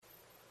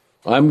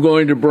I'm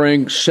going to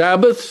bring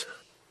Sabbath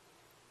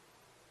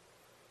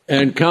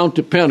and count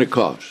to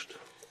Pentecost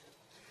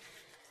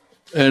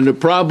and the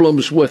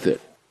problems with it.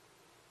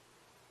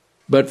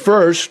 But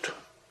first,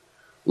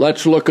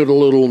 let's look at a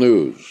little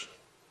news.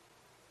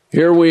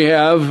 Here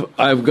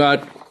I've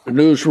got a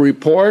news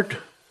report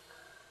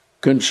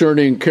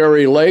concerning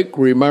Carrie Lake.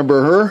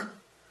 Remember her?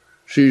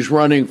 She's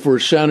running for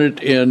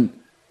Senate in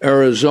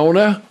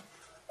Arizona,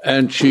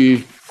 and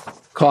she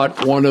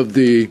caught one of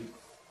the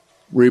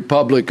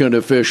Republican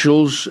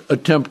officials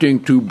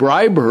attempting to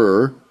bribe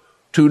her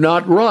to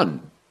not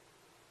run.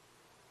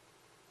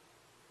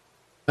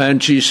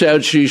 And she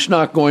said she's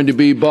not going to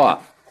be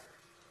bought.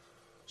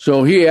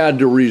 So he had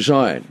to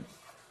resign.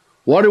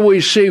 What do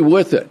we see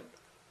with it?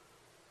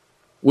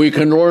 We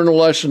can learn a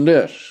lesson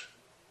this.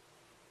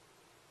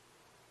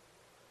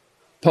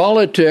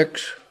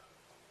 Politics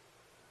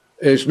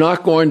is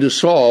not going to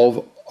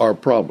solve our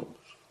problems.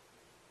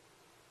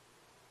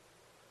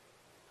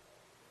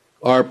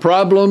 Our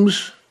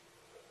problems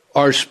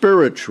are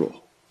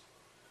spiritual.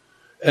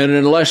 And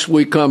unless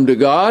we come to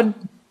God,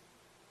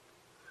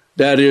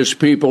 that is,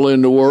 people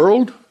in the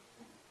world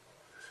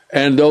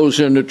and those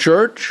in the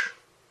church,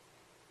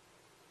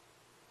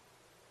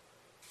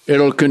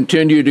 it'll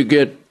continue to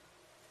get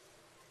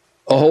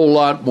a whole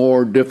lot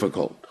more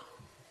difficult.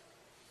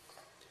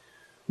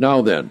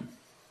 Now then,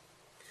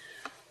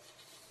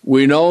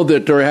 we know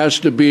that there has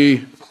to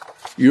be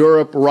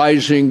Europe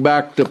rising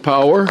back to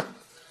power,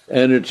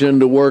 and it's in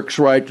the works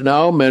right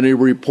now. Many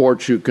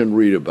reports you can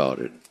read about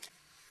it.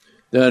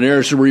 Then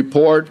here's a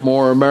report,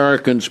 more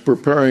Americans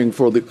preparing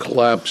for the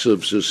collapse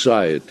of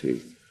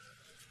society.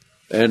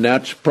 And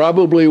that's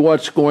probably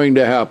what's going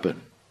to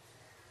happen.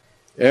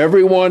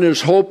 Everyone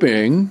is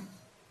hoping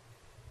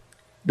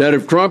that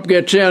if Trump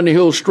gets in,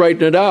 he'll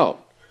straighten it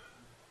out.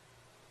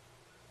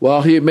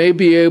 Well, he may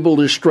be able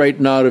to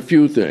straighten out a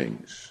few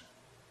things.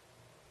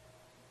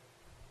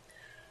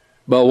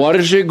 But what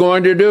is he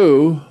going to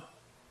do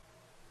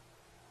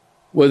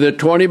with the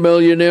 20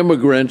 million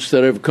immigrants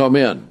that have come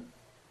in?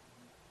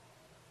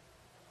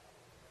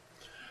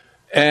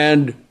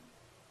 And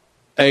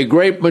a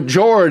great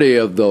majority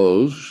of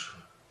those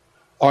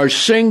are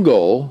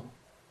single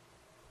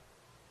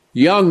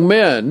young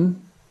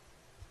men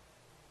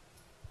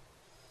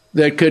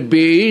that could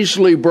be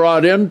easily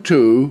brought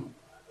into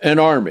an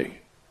army.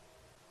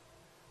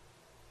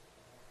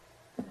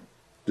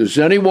 Does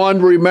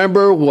anyone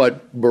remember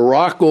what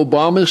Barack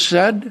Obama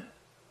said?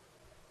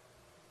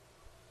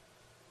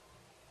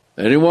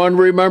 Anyone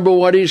remember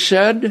what he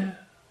said?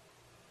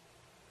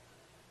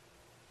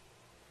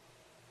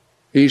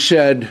 He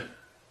said,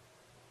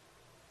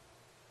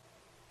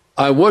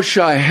 I wish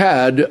I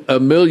had a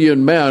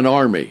 1,000,000-man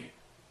army.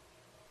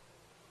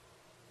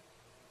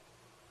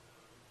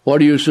 What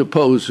do you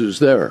suppose is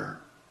there?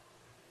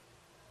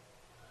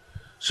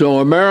 So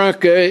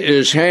America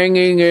is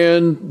hanging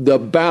in the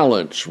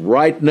balance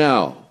right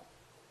now.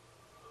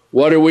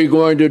 What are we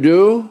going to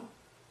do?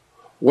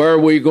 Where are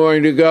we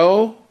going to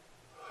go?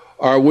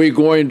 Are we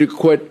going to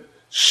quit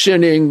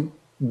sinning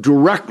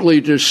directly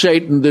to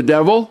Satan, the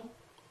devil?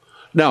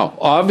 Now,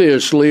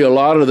 obviously, a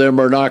lot of them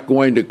are not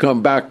going to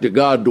come back to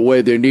God the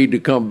way they need to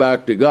come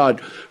back to God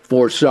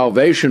for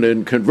salvation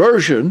and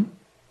conversion.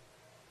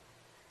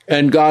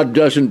 And God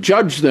doesn't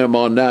judge them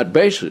on that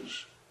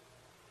basis.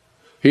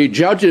 He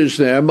judges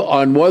them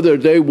on whether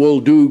they will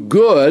do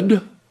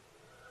good,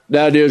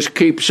 that is,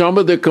 keep some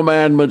of the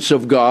commandments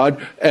of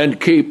God and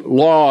keep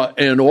law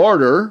and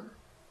order.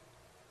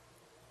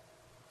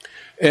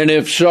 And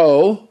if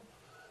so,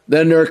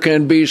 then there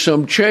can be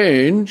some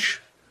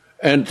change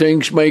and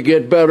things may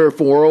get better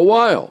for a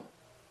while.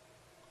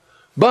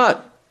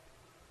 But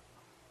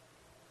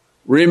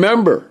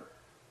remember,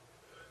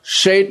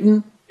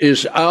 Satan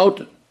is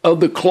out of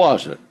the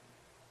closet.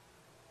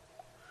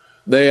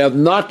 They have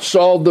not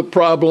solved the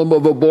problem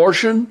of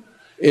abortion.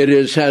 It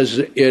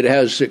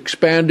has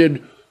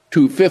expanded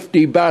to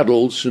 50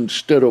 battles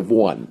instead of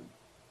one.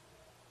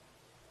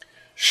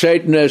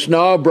 Satan has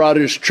now brought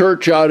his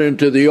church out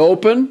into the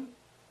open,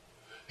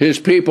 his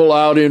people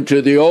out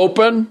into the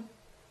open,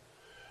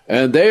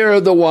 and they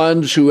are the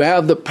ones who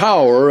have the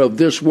power of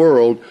this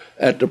world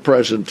at the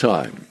present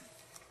time.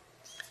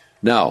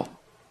 Now,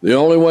 the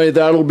only way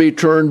that'll be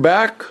turned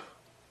back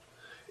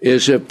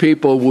is if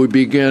people will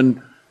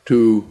begin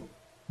to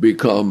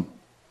become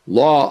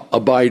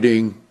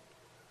law-abiding,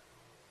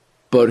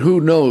 but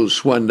who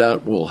knows when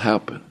that will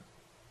happen,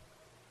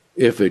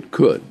 if it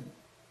could.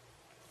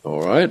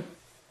 All right?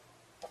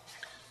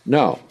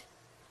 Now,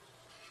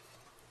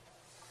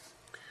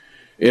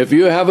 if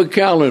you have a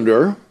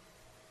calendar,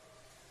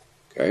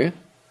 okay,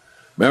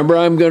 remember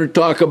I'm going to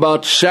talk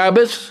about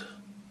Sabbath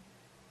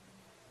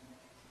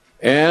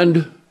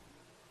and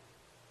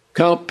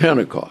count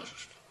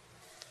Pentecost.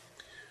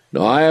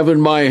 Now, I have in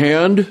my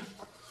hand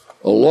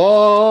a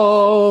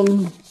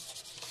long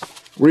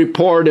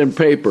report and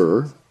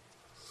paper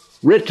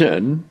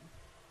written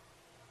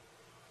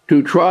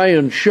to try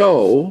and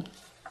show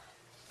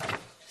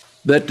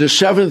that the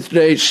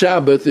seventh-day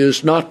Sabbath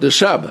is not the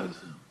Sabbath.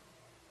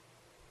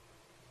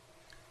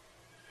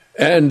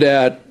 and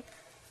that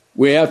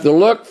we have to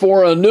look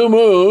for a new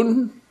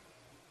moon,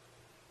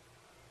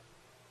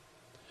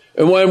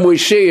 and when we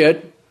see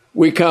it,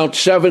 we count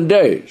 7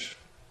 days.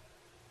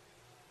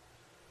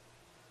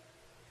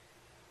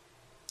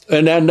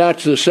 And then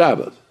that's the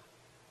Sabbath.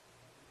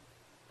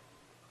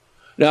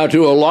 Now,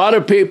 to a lot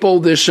of people,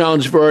 this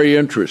sounds very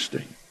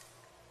interesting.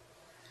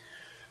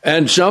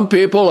 And some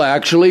people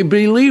actually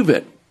believe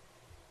it.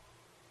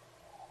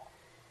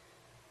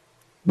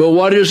 But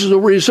what is the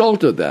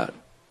result of that?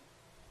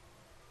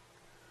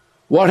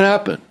 What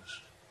happens?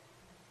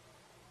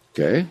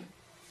 Okay?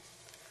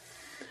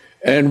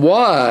 And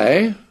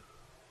why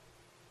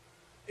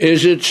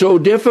is it so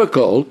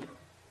difficult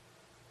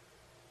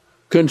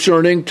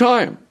concerning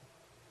time?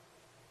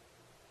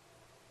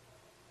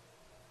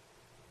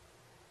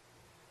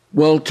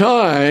 Well,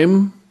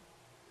 time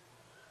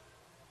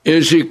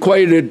is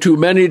equated to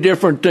many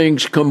different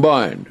things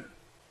combined.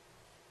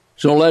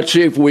 So let's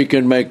see if we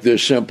can make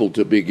this simple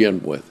to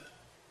begin with.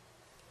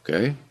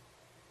 Okay?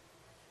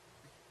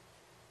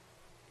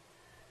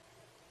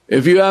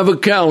 If you have a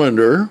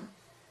calendar,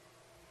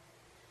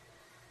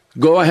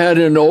 go ahead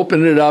and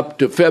open it up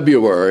to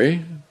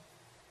February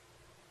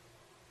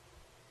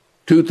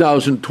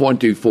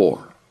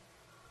 2024.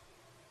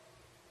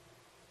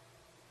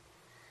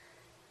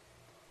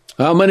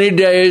 How many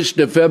days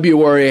did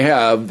February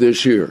have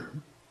this year?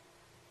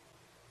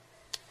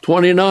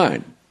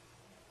 29.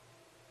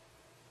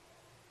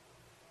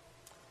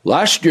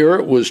 Last year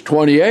it was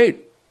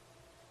 28.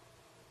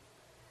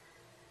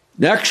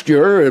 Next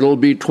year it'll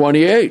be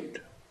 28.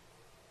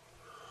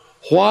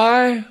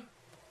 Why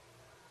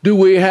do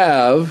we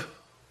have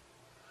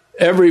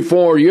every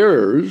 4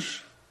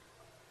 years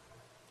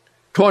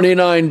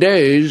 29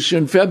 days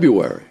in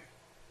February?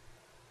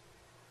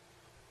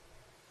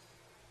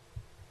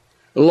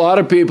 A lot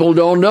of people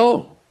don't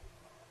know.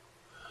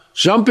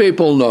 Some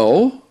people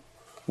know,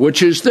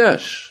 which is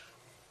this: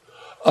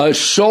 a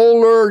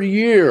solar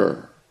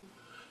year.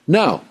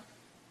 Now,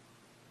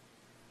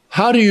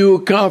 how do you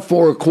account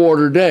for a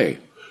quarter day?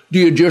 Do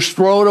you just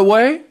throw it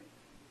away?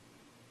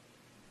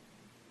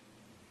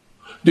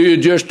 Do you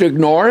just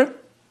ignore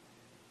it?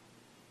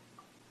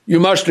 You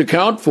must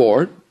account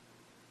for it.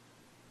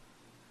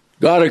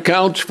 God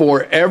accounts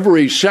for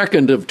every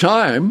second of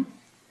time.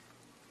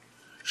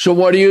 So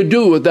what do you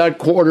do with that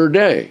quarter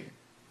day?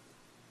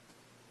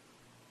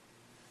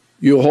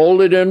 You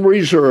hold it in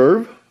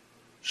reserve,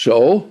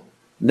 so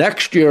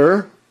next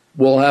year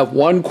we'll have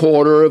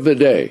 1/4 of a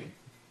day.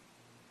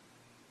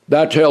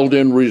 That's held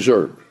in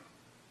reserve.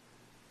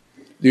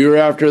 The year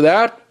after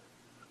that,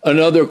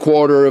 another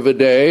 1/4 of a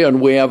day,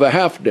 and we have a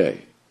half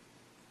day.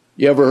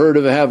 You ever heard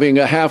of having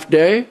a half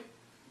day?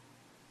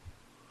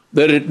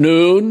 That at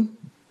noon,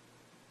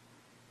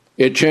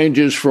 it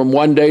changes from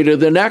one day to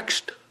the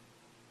next?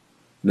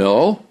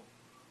 No,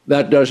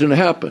 that doesn't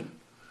happen.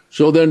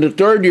 So then the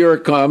third year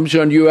comes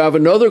and you have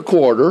another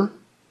 1/4,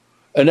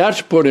 and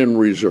that's put in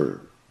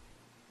reserve.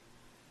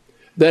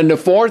 Then the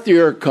fourth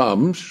year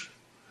comes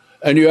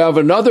and you have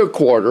another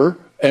 1/4,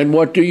 and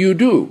what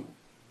do?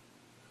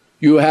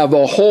 You have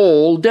a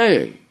whole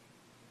day.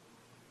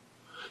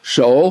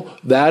 So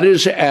that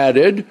is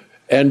added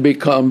and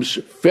becomes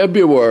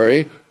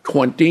February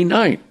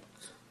 29th.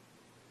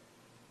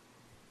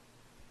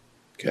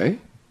 Okay?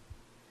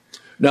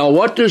 Now,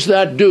 what does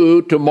that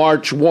do to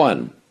March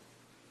 1?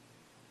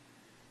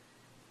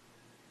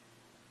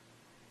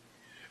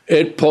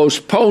 It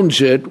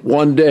postpones it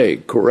 1 day,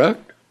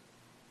 correct?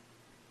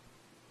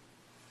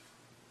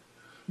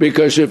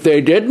 Because if they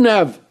didn't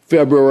have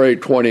February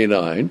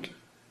 29th,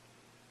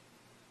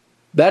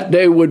 that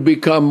day would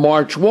become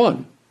March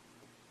 1.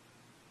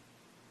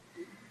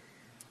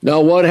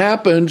 Now, what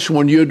happens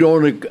when you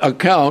don't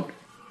account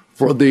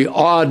for the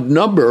odd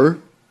number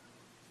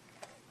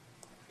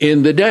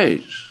in the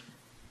days?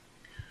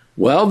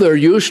 Well, there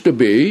used to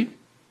be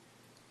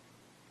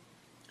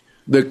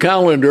the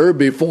calendar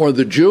before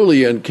the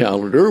Julian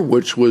calendar,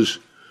 which was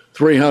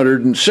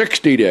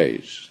 360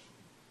 days.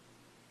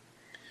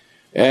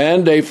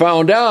 And they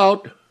found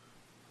out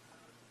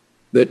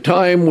that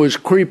time was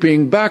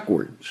creeping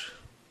backwards.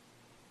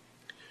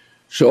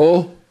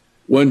 So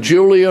when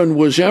Julian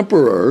was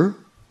emperor,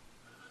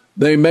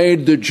 they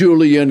made the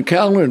Julian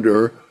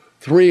calendar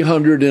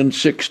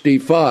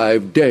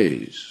 365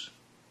 days.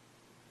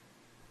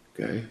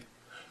 Okay?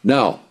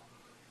 Now,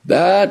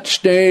 that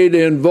stayed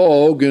in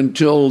vogue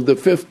until the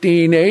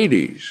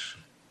 1580s.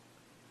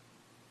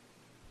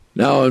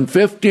 Now, in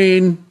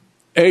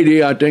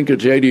 1580, I think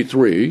it's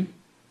 83,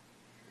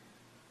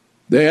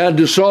 they had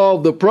to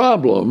solve the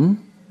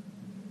problem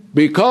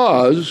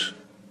because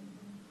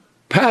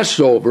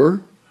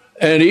Passover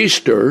and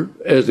Easter,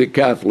 as the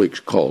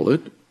Catholics call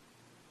it,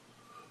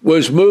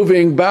 was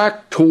moving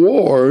back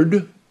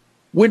toward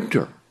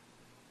winter.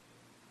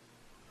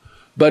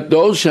 But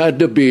those had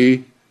to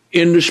be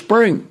in the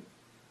spring.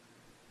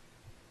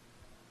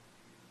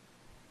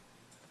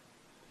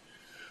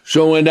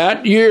 So in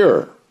that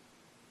year,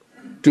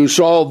 to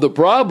solve the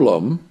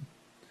problem,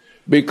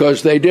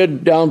 because they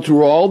did down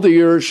through all the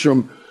years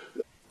from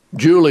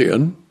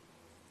Julian,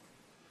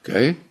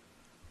 Okay?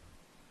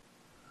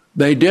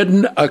 They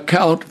didn't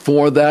account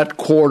for that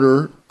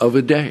quarter of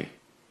a day.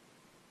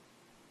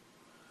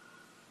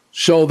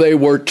 So they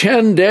were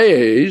 10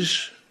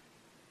 days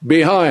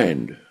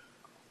behind.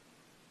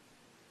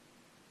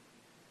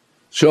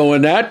 So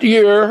in that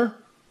year,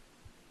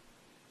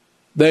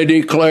 they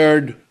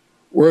declared,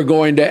 we're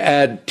going to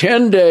add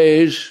 10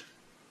 days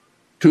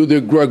to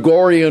the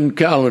Gregorian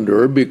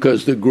calendar,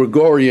 because the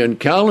Gregorian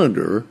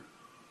calendar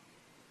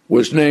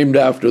was named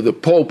after the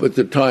Pope at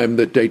the time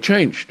that they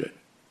changed it.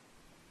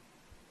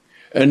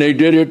 And they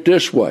did it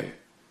this way.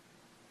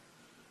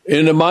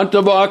 In the month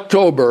of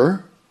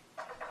October,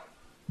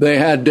 they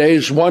had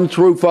days 1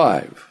 through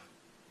 5.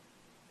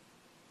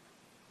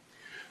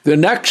 The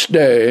next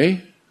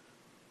day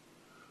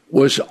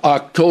was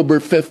October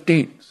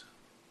 15th.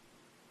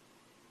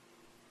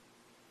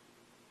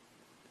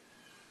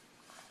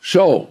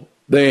 So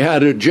they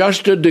had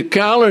adjusted the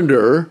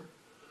calendar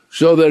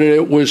so that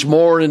it was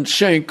more in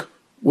sync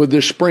with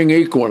the spring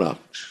equinox.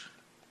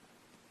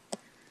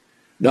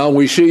 Now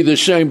we see the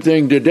same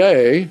thing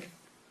today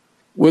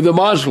with the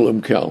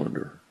Muslim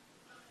calendar.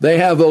 They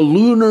have a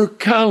lunar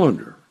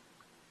calendar.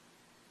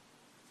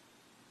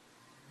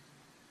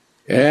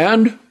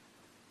 And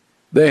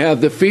they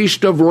have the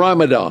Feast of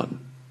Ramadan.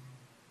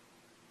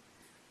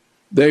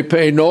 They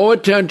pay no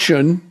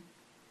attention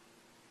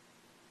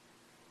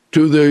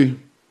to the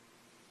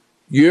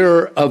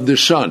year of the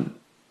sun.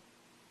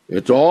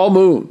 It's all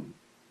moon.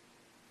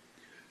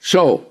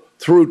 So,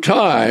 through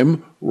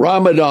time,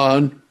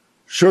 Ramadan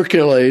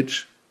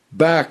circulates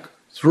back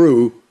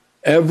through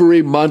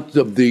every month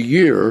of the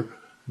year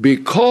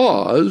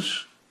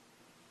because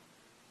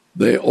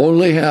they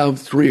only have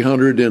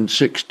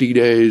 360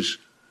 days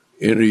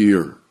in a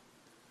year.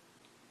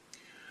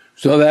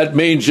 So that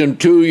means in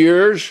 2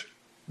 years,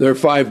 they're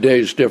 5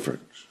 days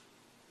difference.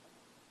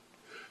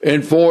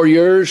 In 4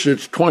 years,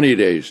 it's 20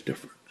 days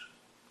difference.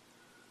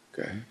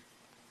 Okay.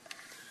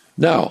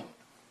 Now,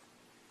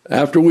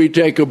 after we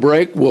take a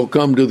break, we'll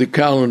come to the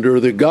calendar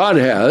that God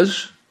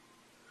has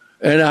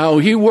and how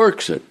he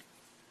works it,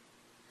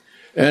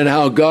 and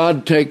how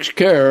God takes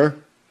care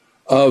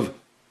of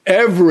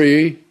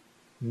every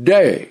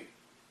day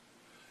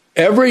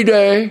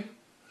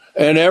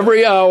and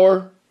every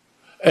hour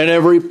and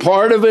every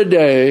part of a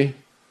day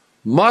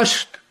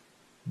must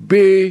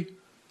be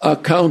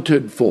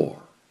accounted for.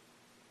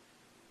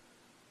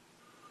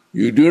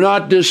 You do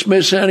not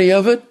dismiss any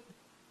of it.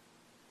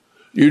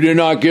 You do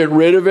not get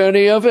rid of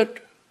any of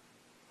it.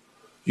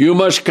 You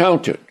must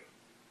count it.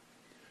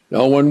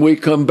 Now, when we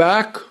come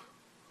back,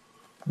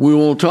 we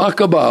will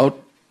talk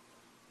about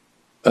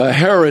a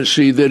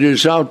heresy that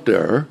is out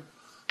there,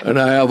 and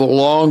I have a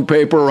long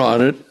paper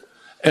on it,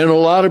 and a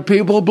lot of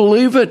people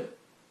believe it.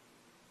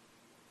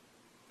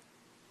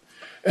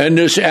 And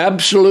this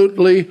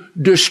absolutely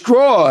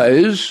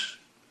destroys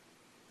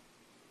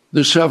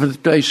the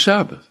seventh-day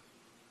Sabbath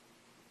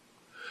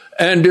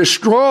and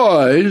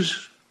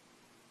destroys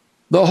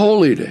the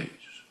holy days.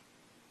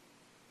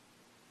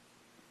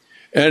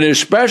 And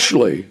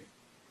especially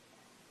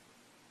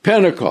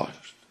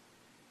Pentecost.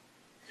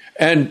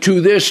 And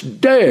to this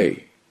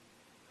day,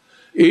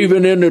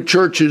 even in the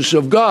churches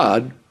of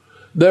God,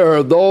 there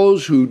are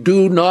those who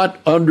do not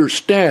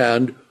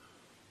understand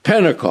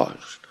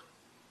Pentecost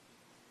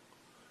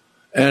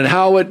and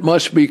how it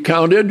must be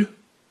counted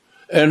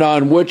and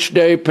on which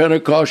day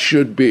Pentecost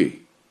should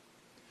be.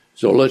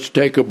 So let's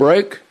take a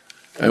break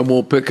and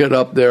we'll pick it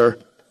up there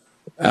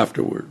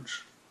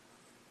afterwards.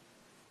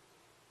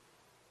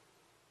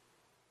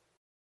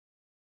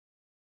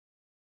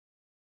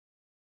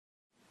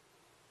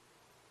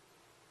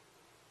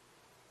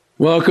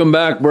 Welcome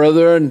back,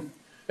 brethren,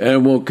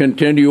 and we'll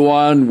continue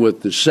on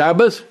with the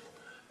Sabbath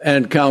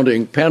and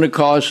counting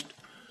Pentecost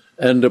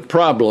and the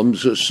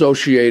problems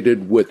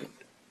associated with it.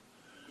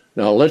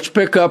 Now, let's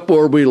pick up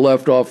where we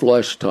left off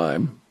last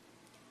time,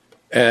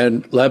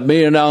 and let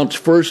me announce,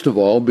 first of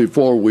all,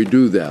 before we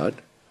do that,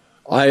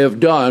 I have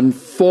done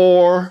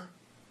 4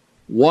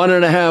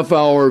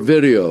 1.5-hour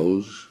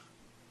videos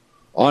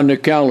on the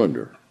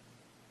calendar.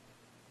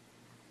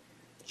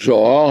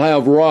 So I'll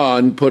have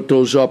Ron put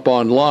those up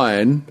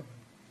online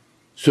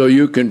so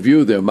you can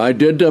view them. I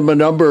did them a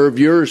number of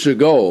years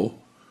ago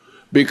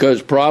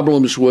because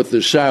problems with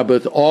the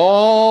Sabbath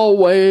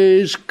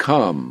always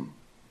come.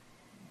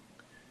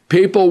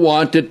 People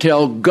want to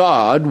tell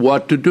God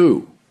what to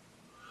do.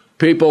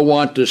 People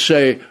want to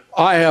say,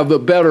 I have a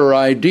better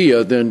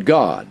idea than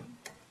God.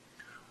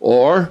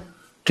 Or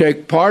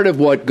take part of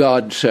what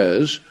God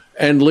says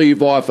and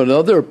leave off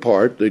another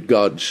part that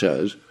God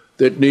says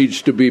that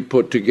needs to be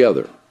put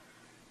together.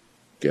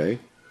 Okay?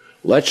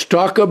 Let's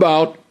talk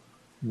about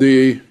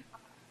the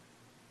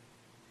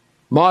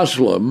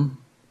Muslim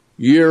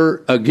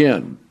year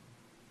again.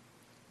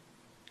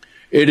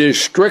 It is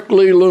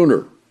strictly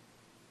lunar.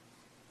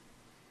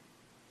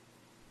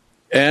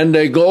 And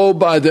they go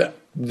by the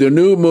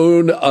new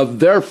moon of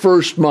their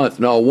first month.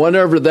 Now,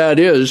 whenever that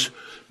is,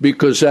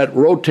 because that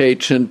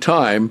rotates in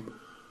time,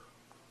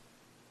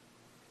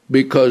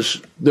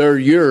 because their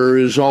year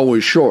is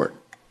always short.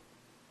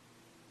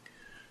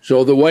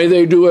 So the way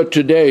they do it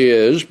today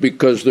is,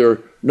 because they're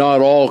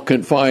not all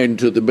confined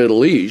to the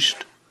Middle East,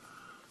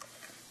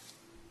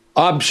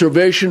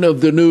 observation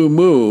of the new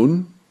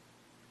moon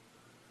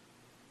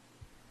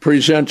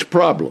presents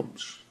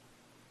problems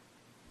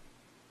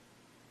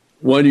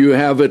when you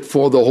have it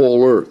for the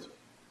whole earth.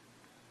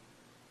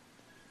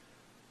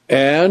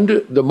 And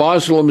the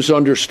Muslims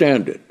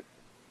understand it.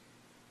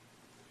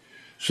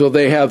 So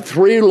they have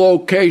 3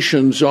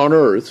 locations on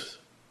earth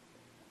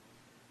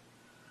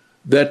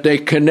that they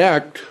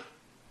connect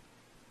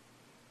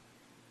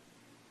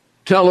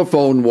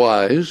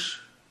telephone-wise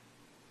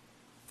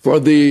for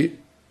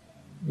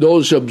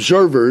those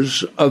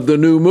observers of the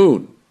new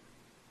moon.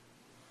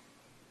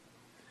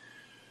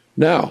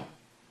 Now,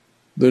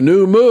 the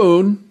new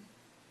moon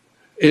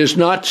is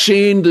not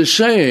seen the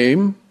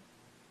same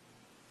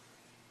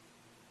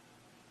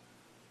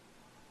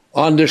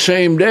on the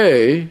same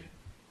day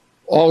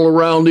all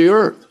around the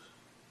earth.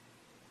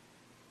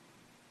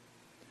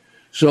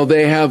 So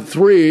they have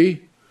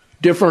 3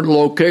 different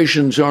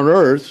locations on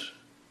earth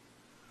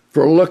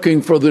for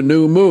looking for the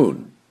new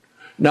moon.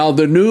 Now,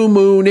 the new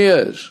moon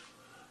is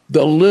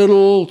the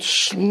little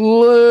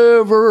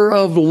sliver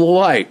of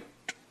light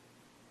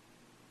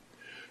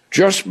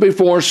just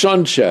before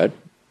sunset,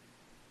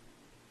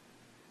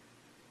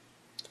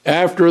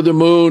 after the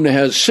moon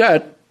has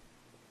set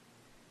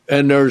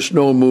and there's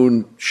no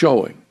moon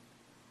showing,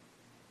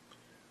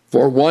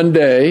 for 1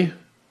 day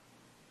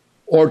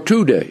or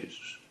 2 days.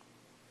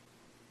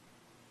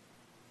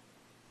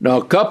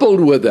 Now, coupled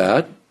with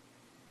that,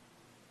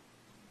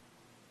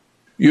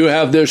 you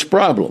have this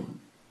problem.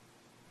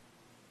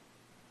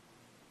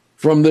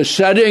 From the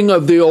setting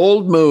of the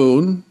old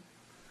moon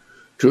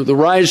to the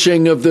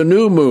rising of the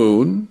new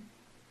moon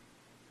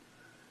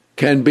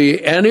can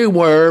be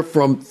anywhere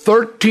from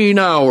 13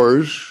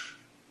 hours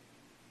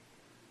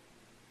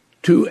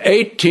to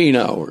 18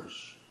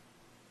 hours.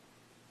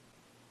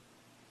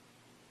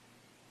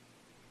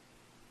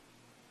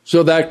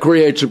 So that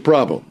creates a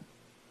problem.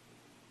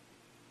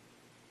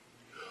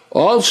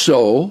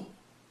 Also,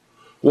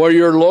 where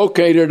you're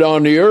located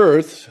on the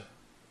earth,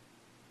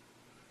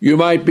 you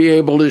might be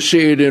able to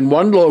see it in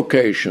one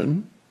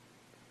location,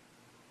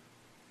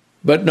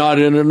 but not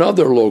in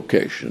another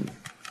location.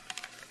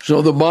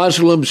 So the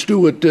Muslims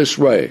do it this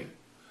way.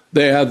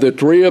 They have the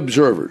 3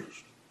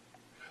 observers.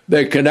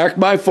 They connect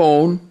by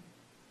phone,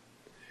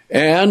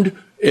 and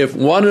if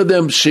one of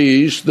them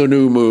sees the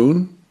new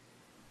moon,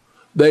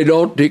 they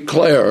don't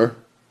declare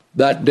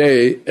that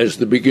day as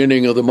the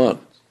beginning of the month.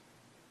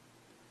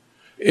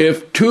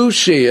 If 2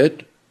 see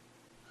it,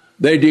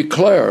 they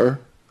declare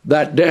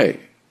that day.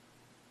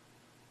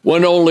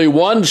 When only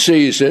 1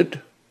 sees it,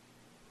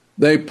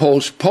 they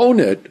postpone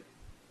it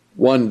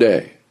 1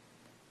 day.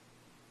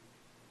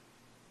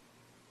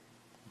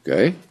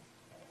 Okay?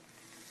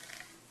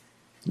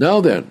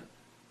 Now then,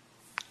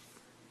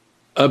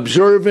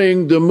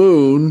 observing the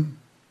moon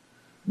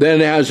then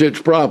has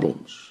its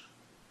problems.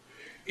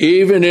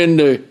 Even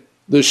in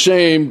the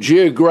same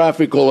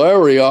geographical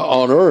area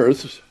on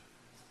Earth,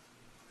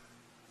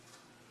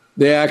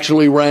 they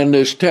actually ran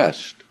this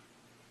test.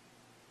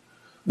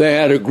 They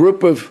had a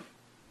group of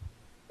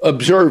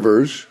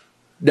observers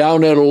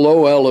down at a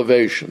low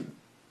elevation,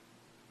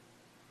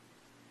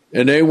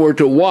 and they were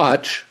to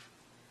watch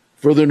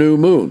for the new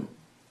moon.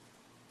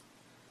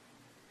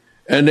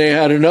 And they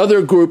had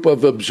another group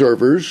of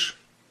observers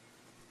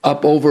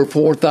up over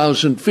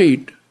 4,000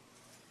 feet,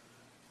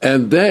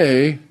 and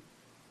they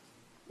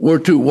were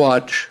to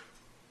watch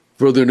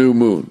for the new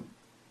moon.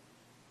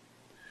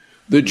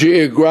 The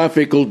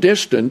geographical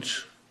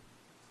distance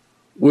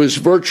was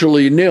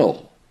virtually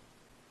nil.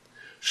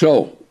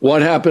 So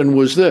what happened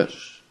was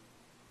this.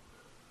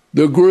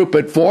 The group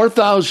at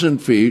 4,000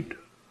 feet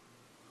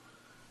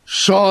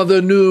saw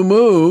the new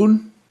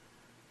moon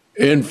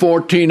in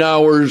 14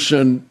 hours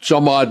and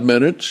some odd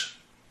minutes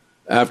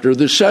after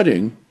the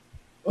setting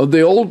of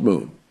the old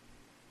moon.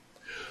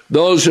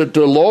 Those at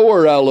the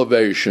lower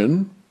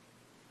elevation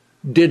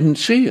didn't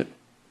see it.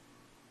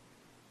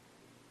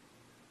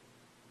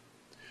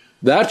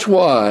 That's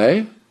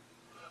why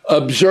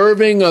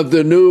observing of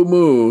the new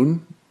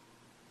moon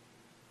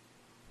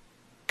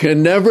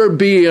can never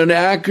be an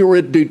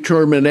accurate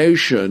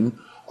determination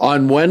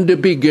on when to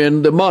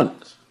begin the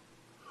month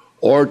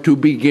or to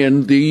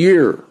begin the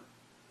year.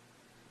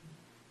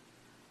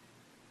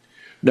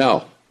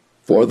 Now,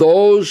 for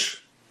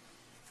those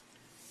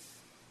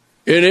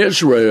in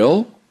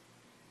Israel,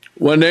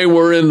 when they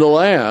were in the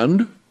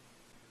land,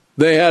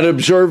 they had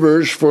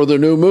observers for the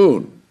new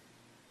moon.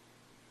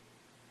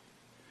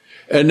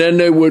 And then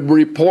they would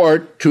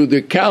report to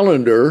the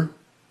calendar,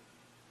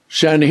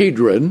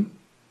 Sanhedrin,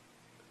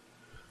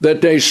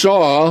 that they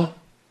saw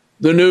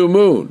the new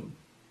moon.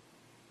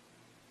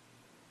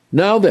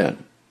 Now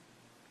then,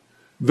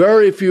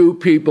 very few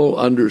people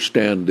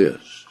understand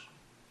this,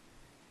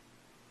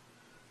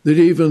 that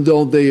even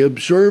though they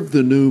observed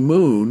the new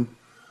moon,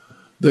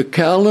 the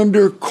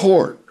calendar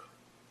court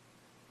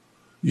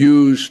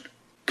used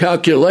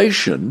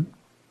calculation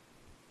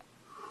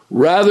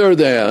rather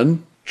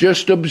than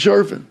just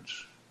observance.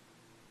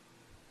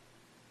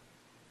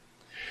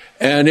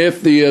 And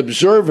if the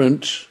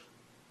observance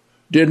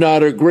did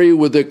not agree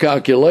with the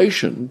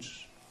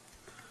calculations,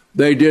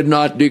 they did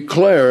not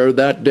declare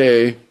that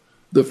day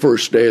the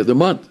first day of the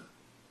month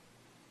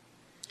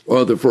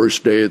or the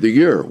first day of the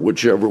year,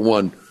 whichever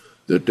one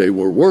that they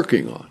were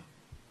working on.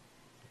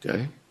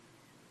 Okay?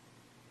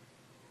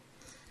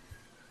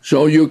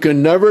 So you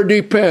can never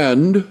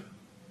depend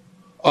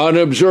on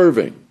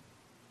observing.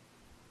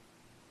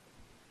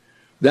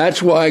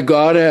 That's why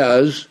God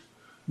has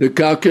the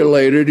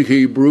calculated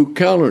Hebrew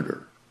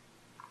calendar.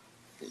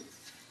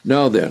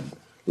 Now then,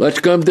 let's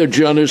come to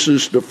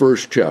Genesis, the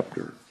first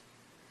chapter.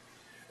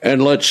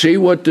 And let's see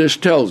what this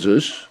tells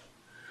us,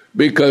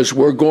 because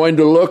we're going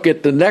to look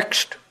at the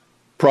next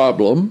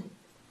problem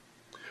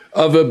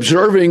of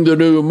observing the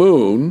new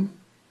moon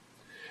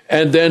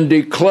and then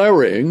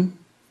declaring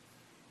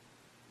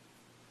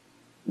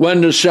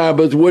when the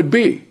Sabbath would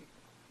be.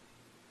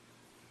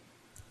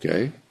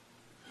 Okay?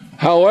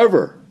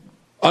 However,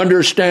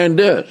 understand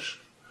this.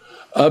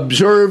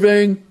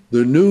 Observing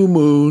the new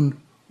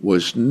moon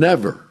was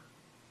never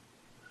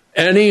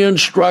any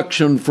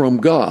instruction from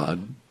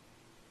God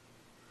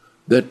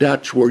that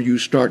that's where you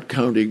start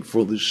counting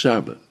for the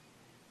Sabbath.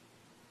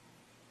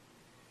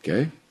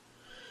 Okay?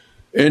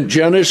 In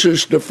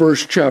Genesis, the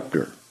first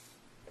chapter,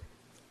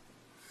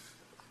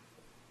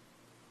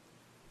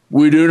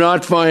 we do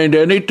not find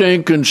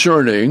anything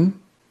concerning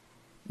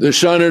the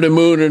sun and the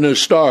moon and the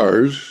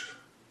stars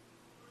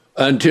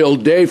until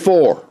day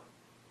 4.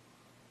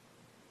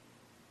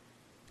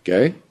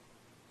 Okay?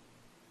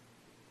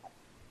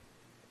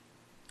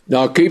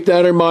 Now keep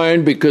that in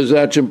mind, because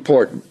that's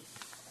important.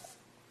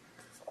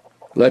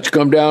 Let's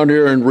come down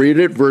here and read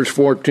it, verse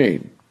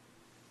 14.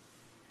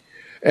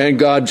 And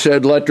God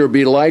said, let there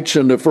be lights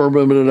in the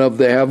firmament of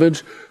the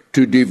heavens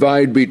to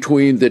divide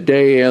between the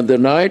day and the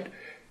night,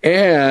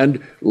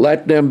 and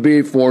let them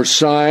be for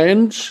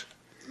signs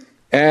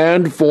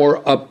and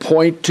for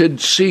appointed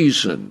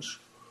seasons.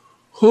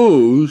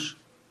 Whose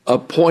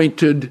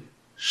appointed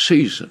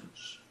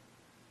seasons?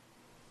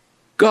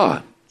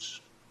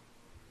 God's.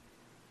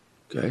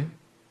 Okay?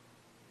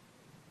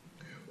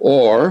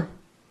 Or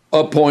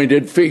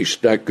appointed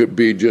feast, that could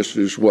be just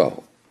as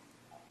well.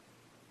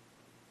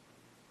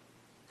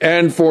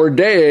 And for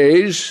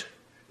days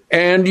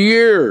and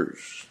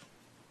years.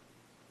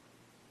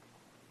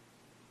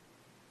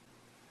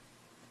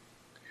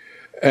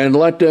 And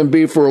let them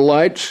be for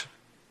lights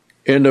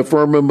in the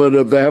firmament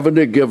of heaven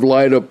to give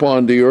light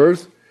upon the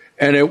earth.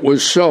 And it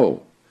was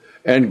so.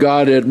 And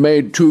God had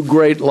made 2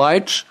 great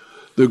lights,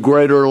 the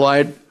greater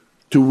light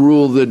to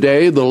rule the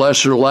day, the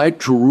lesser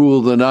light to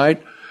rule the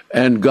night.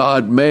 And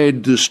God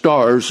made the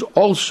stars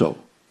also.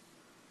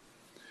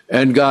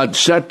 And God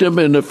set them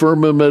in the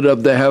firmament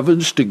of the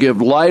heavens to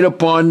give light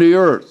upon the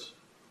earth,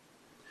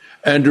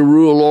 and to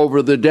rule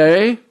over the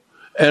day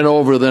and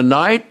over the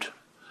night,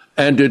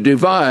 and to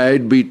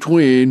divide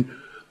between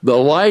the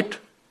light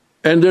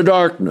and the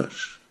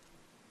darkness.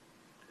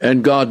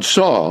 And God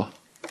saw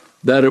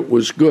that it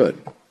was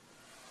good.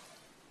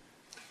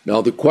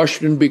 Now the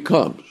question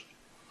becomes,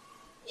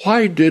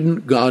 why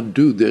didn't God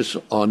do this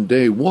on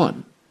day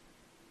 1?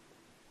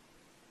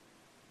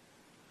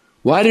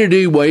 Why did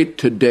he wait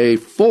to day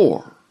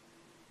 4?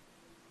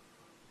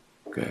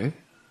 Okay.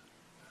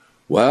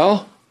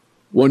 Well,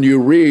 when you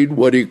read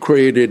what he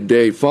created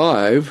day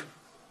 5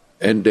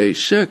 and day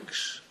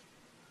 6,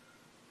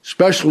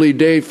 especially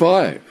day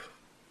 5,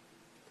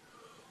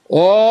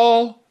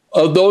 all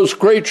of those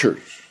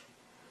creatures,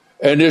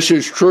 and this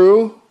is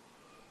true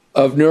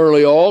of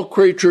nearly all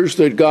creatures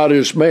that God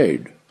has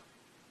made,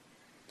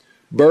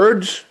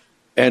 birds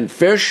and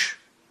fish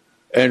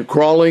and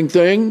crawling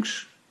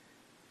things,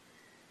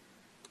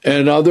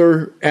 and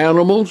other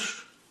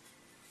animals,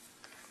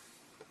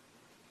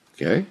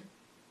 okay?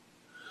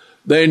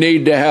 They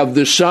need to have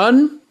the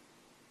sun.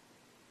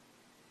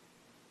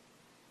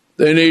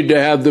 They need to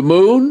have the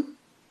moon,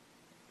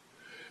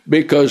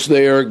 because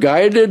they are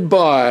guided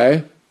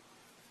by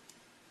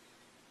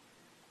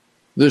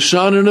the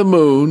sun and the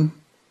moon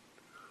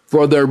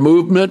for their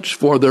movements,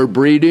 for their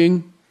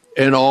breeding,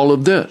 and all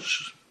of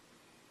this.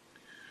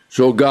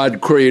 So God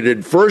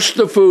created first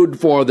the food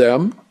for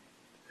them.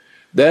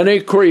 Then he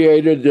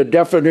created the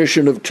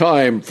definition of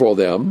time for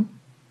them.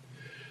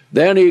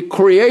 Then he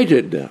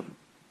created them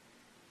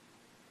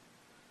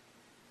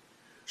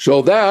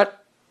so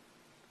that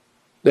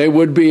they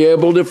would be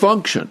able to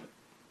function.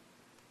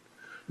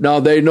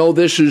 Now they know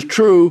this is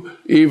true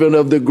even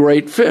of the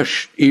great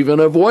fish, even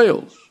of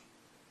whales.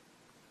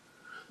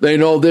 They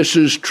know this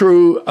is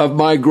true of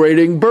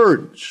migrating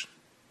birds.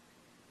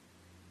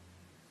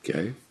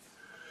 Okay?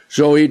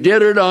 So he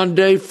did it on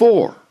day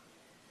 4.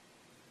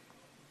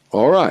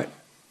 All right.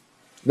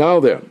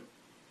 Now then,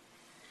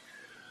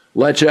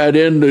 let's add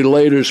in the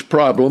latest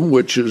problem,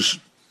 which is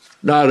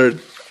not a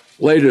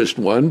latest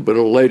one, but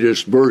a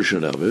latest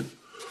version of it,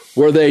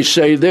 where they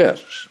say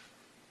this.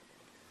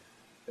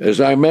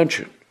 As I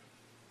mentioned,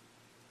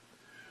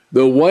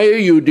 the way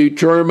you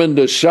determine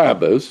the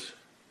Sabbath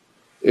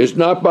is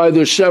not by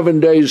the 7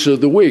 days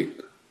of the week.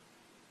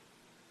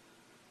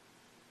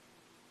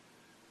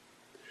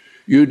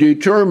 you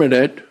determine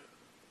it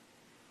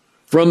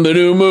from the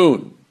new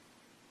moon.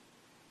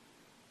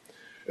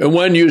 And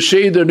when you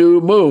see the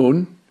new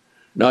moon,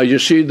 now you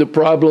see the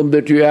problem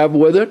that you have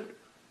with it?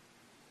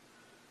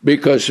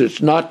 Because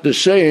it's not the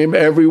same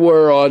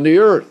everywhere on the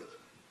earth.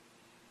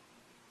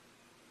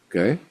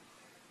 Okay?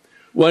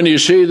 When you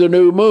see the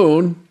new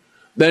moon,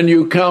 then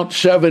you count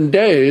 7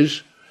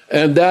 days,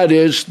 and that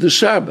is the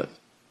Sabbath.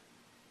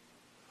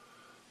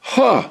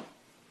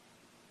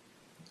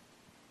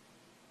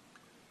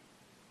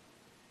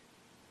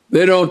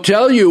 They don't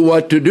tell you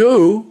what to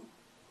do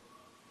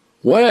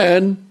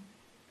when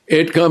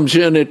it comes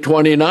in at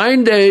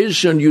 29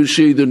 days and you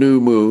see the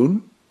new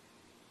moon,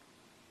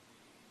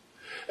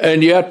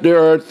 and yet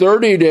there are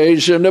 30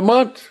 days in a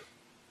month.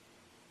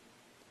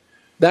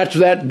 That's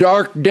that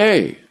dark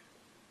day.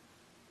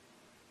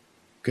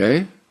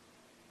 Okay?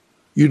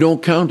 You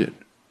don't count it.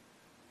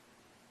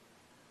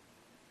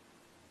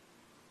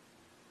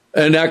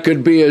 And that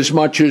could be as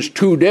much as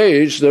 2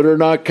 days that are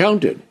not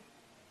counted.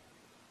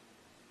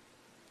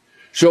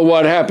 So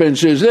what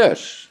happens is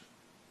this.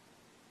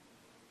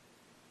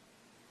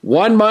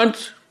 1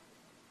 month,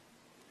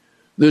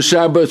 the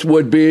Sabbath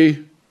would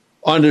be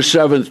on the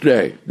 7th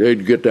day.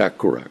 They'd get that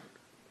correct.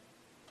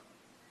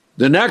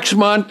 The next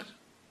month,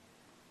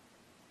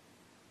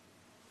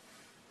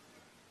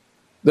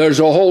 there's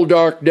a whole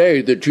dark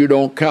day that you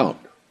don't count.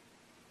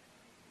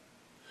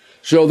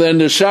 So then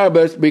the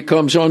Sabbath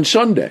becomes on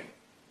Sunday.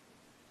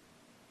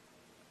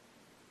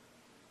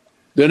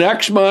 The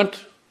next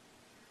month,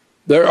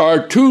 there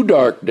are 2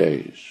 dark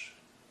days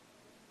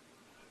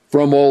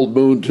from old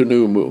moon to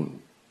new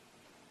moon.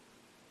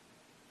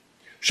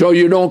 So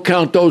you don't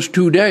count those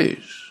 2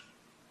 days.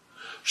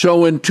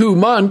 So in 2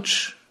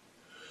 months,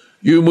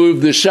 you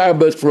move the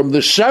Sabbath from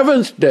the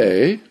 7th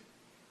day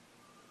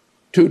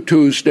to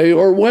Tuesday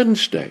or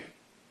Wednesday.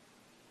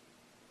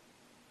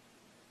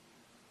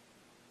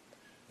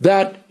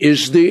 That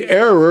is the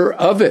error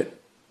of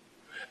it.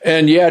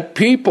 And yet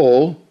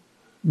people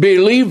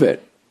believe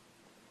it.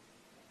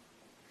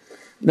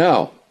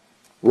 Now,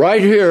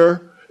 right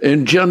here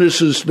in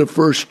Genesis, the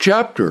 1st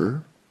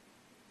chapter,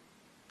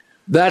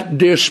 that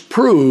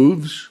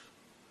disproves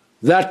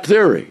that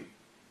theory.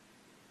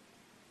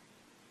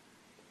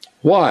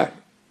 Why?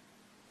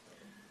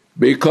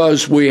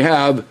 Because we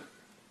have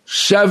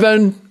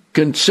 7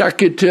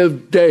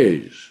 consecutive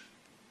days,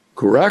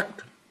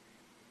 correct?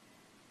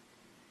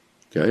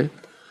 Okay.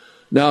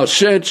 Now,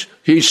 since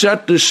he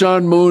set the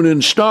sun, moon,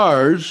 and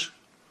stars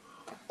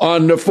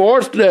on the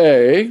 4th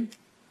day,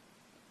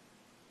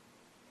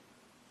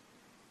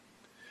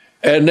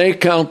 and they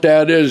count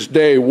that as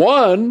day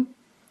 1,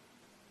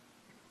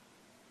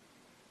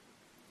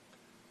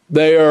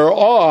 they are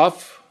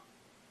off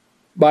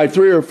by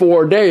 3 or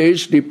 4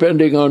 days,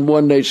 depending on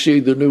when they see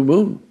the new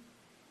moon.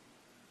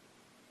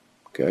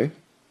 Okay?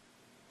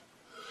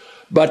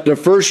 But the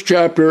 1st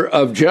chapter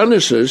of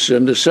Genesis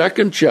and the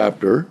 2nd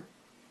chapter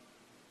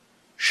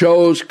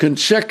shows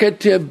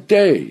consecutive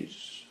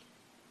days.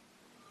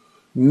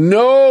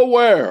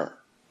 Nowhere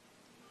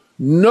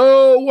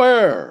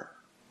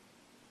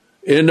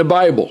in the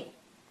Bible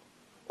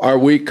are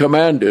we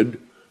commanded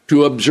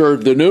to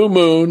observe the new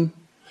moon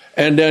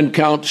and then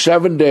count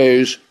 7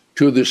 days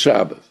to the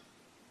Sabbath.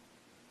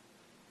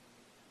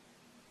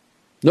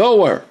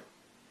 Nowhere.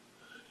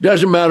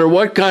 Doesn't matter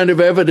what kind of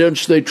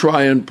evidence they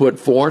try and put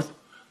forth.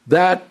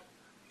 That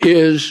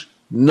is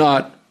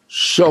not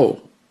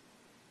so.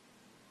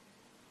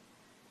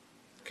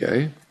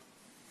 Okay?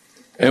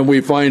 And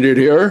we find it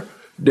here.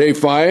 Day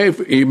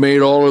 5, he made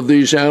all of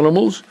these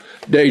animals.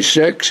 Day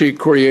 6, he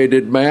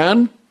created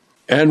man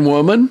and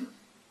woman.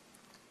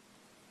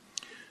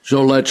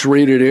 So let's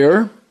read it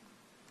here.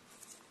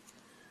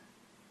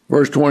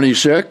 Verse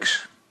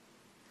 26,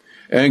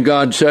 and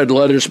God said,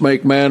 let us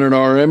make man in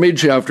our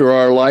image, after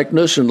our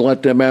likeness, and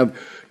let them have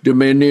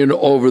dominion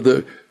over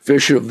the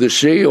fish of the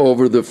sea,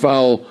 over the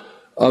fowl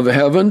of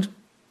heaven,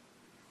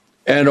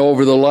 and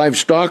over the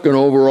livestock, and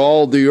over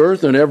all the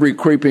earth, and every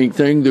creeping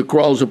thing that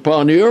crawls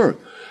upon the earth.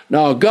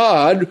 Now,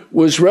 God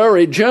was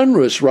very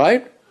generous,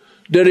 right?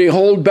 Did he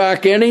hold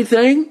back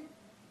anything?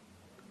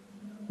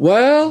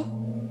 Well,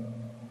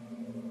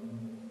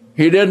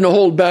 he didn't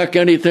hold back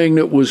anything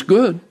that was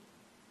good.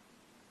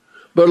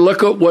 But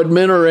look at what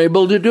men are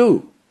able to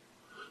do.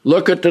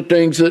 Look at the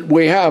things that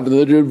we have,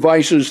 the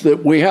devices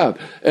that we have,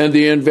 and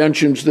the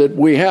inventions that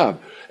we have,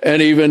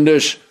 and even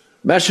this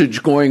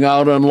message going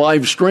out on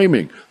live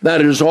streaming.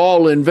 That is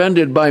all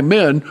invented by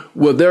men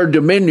with their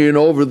dominion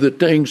over the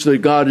things that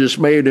God has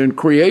made and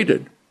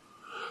created.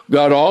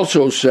 God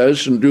also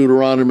says in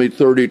Deuteronomy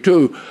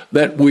 32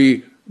 that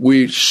we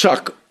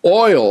suck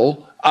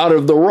oil out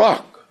of the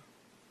rock.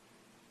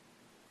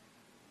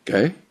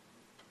 Okay?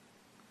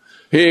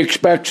 He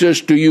expects us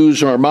to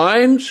use our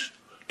minds,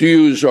 to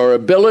use our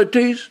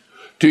abilities,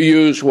 to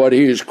use what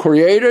he has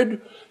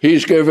created.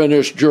 He's given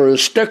us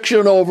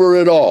jurisdiction over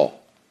it all.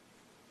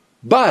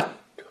 But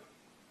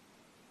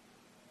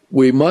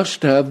we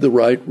must have the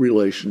right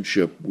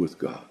relationship with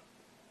God.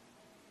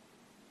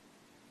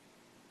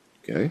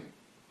 Okay?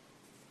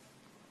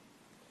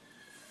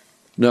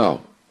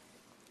 Now,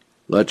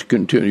 let's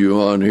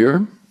continue on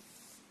here.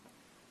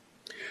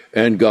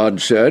 And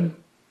God said,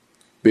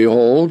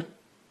 behold,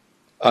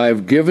 I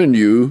have given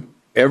you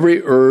every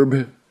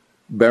herb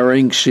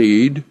bearing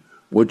seed,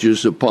 which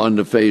is upon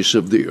the face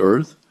of the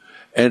earth,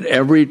 and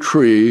every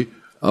tree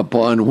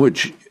upon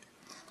which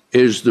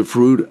is the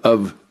fruit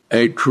of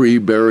a tree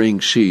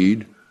bearing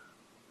seed.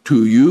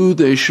 To you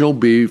they shall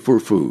be for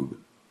food.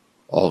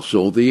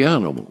 Also the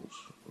animals,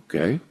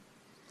 okay?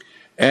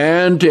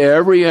 And to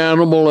every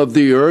animal of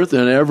the earth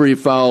and every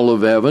fowl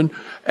of heaven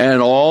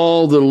and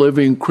all the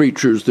living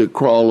creatures that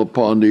crawl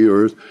upon the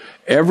earth,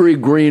 every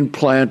green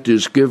plant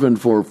is given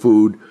for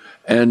food,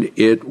 and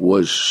it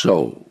was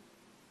so.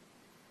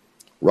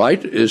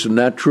 Right? Isn't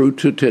that true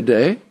to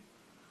today?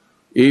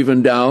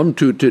 Even down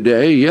to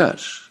today,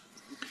 yes.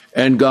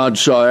 And God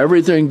saw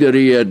everything that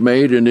he had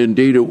made, and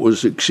indeed it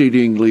was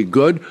exceedingly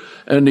good.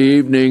 And the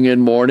evening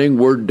and morning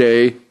were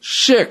day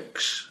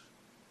 6.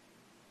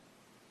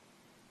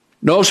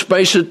 No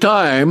space of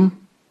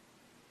time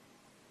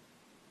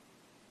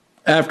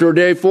after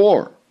day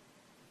 4.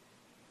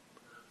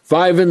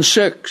 5 and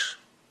 6.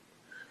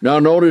 Now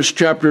notice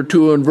chapter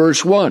 2 and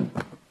verse 1.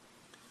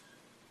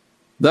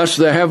 Thus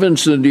the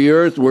heavens and the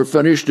earth were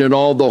finished, and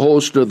all the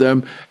host of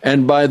them.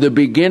 And by the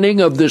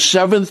beginning of the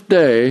 7th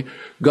day,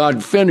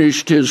 God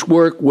finished his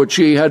work which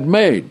he had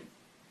made.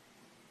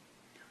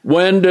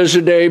 When does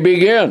a day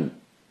begin?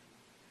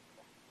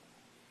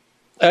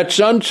 At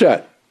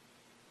sunset.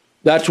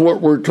 That's what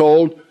we're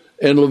told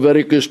in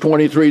Leviticus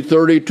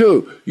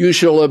 23:32. You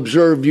shall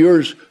observe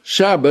your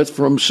Sabbath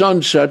from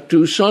sunset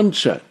to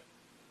sunset.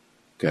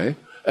 Okay?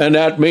 And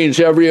that means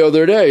every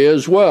other day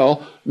as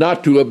well.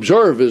 Not to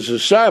observe as a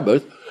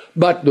Sabbath,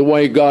 but the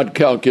way God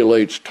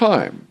calculates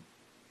time.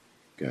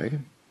 Okay?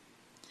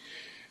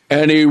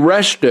 And he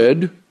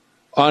rested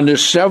on the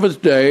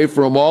 7th day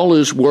from all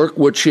his work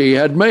which he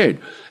had made.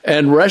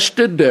 And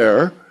rested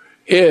there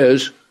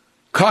is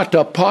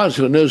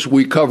katapazon, as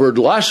we covered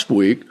last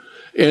week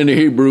in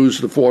Hebrews,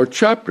 the 4th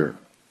chapter.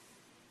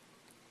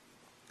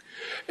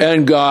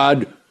 And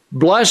God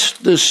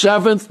blessed the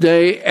 7th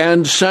day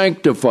and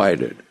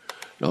sanctified it.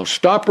 Now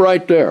stop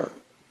right there.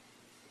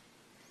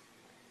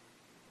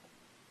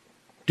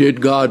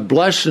 Did God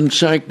bless and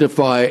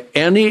sanctify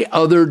any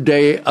other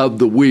day of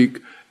the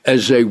week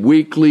as a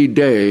weekly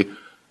day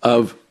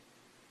of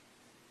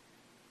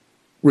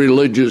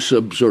religious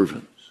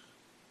observance?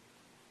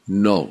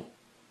 No.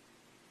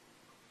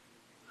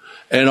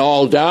 And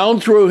all down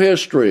through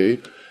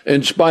history,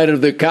 in spite of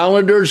the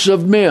calendars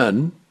of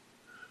men,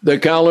 the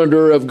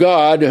calendar of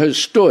God has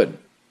stood.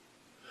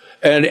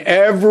 And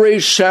every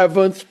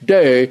 7th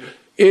day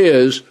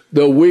is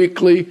the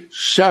weekly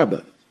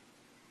Sabbath.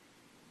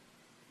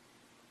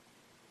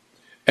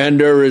 And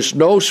there is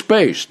no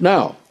space.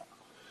 Now,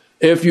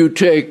 if you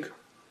take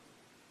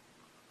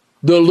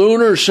the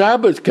lunar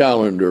Sabbath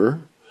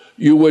calendar,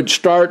 you would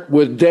start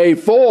with day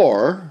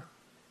 4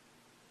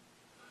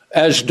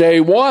 as day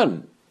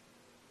 1.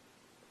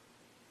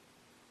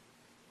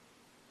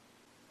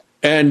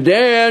 And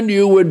then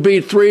you would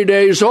be 3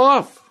 days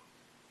off.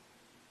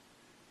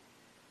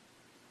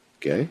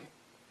 Okay?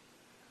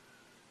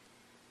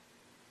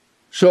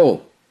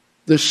 So,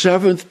 the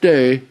 7th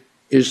day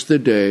is the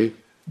day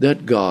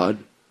that God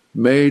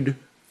made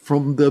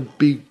from the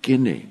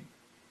beginning.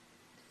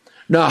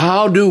 Now,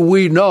 how do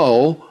we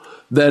know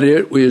that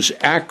it is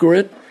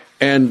accurate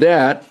and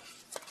that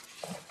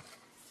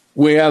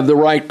we have the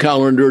right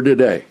calendar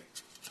today?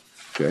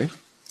 Okay?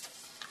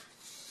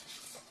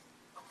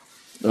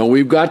 Now,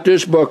 we've got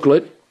this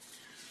booklet,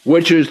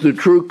 which is the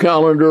true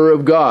calendar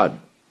of God.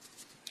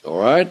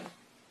 All right?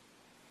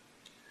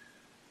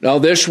 Now,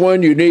 this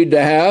one you need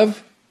to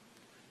have,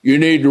 you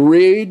need to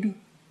read,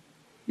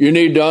 you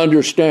need to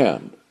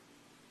understand.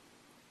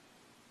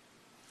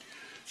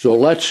 So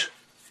let's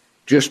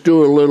just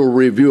do a little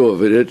review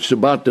of it. It's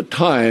about the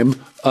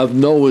time of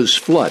Noah's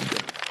flood.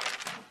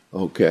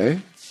 Okay?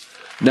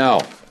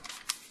 Now,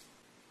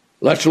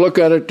 let's look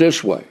at it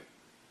this way.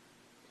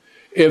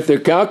 If the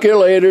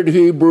calculated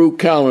Hebrew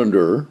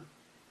calendar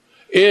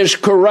is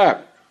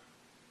correct,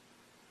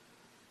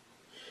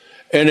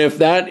 and if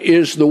that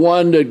is the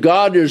one that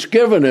God has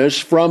given us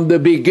from the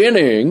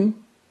beginning,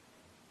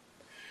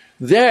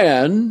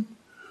 then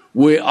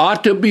we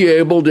ought to be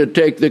able to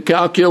take the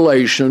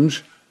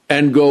calculations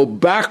and go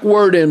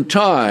backward in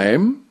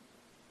time,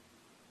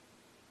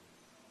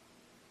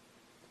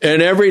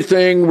 and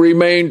everything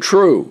remain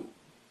true.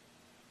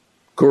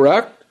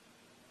 Correct?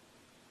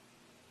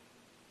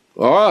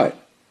 All right.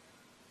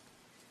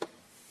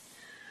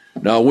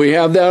 Now we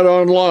have that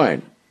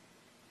online.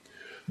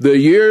 The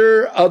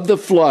year of the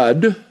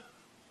flood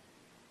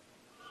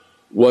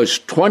was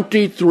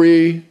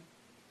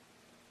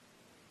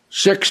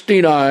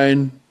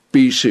 2369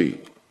 BC.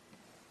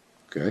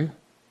 Okay?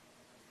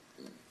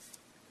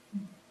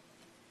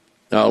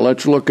 Now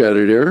let's look at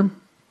it here.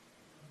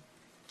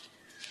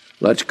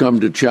 Let's come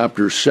to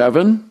chapter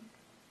 7.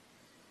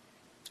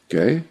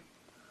 Okay?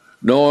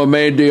 Noah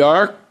made the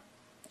ark,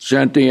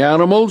 sent the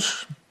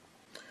animals.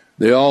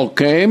 They all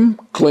came,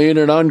 clean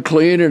and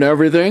unclean and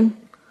everything.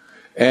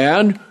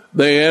 And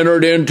they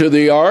entered into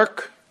the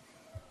ark.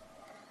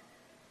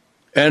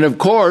 And of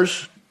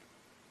course,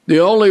 the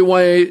only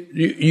way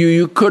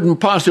you couldn't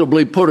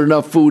possibly put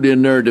enough food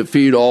in there to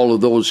feed all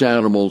of those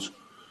animals.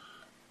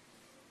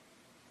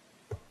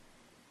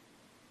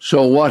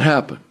 So what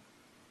happened?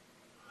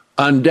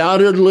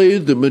 Undoubtedly,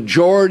 the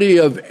majority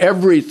of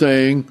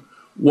everything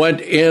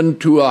went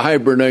into a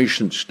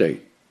hibernation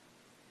state.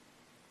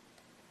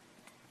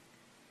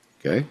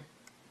 Okay?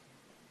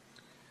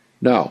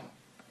 Now,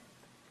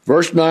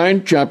 verse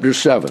 9, chapter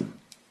 7.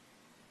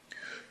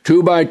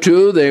 2 by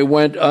 2 they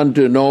went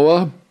unto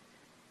Noah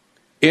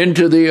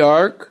into the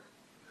ark,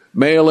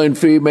 male and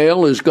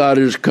female, as God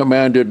has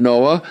commanded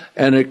Noah.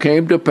 And it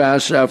came to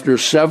pass after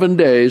 7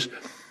 days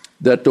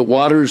that the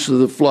waters of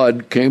the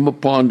flood came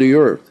upon the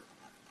earth.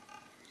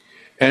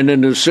 And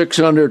in the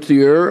 600th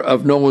year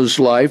of Noah's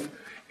life,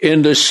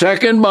 in the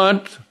second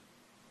month,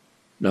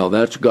 now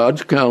that's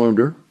God's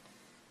calendar,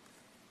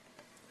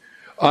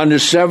 on the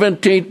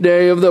 17th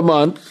day of the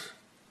month,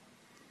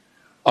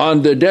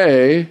 on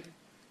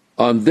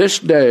this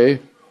day,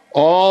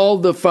 all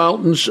the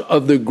fountains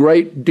of the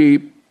great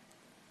deep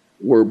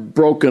were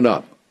broken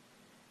up.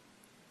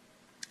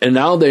 And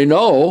now they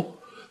know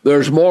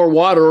there's more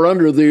water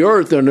under the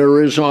earth than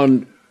there is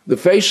on the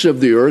face of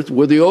the earth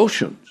with the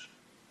oceans.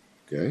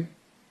 Okay?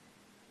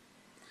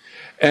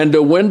 And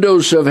the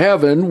windows of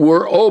heaven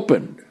were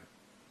opened.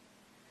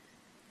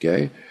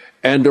 Okay?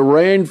 And the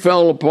rain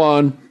fell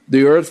upon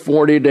the earth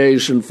 40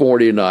 days and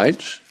 40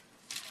 nights.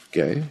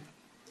 Okay?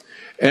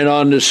 And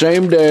on the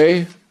same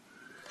day,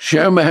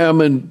 Shem,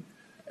 Ham,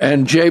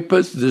 and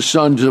Japheth, the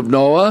sons of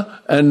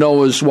Noah, and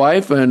Noah's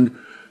wife, and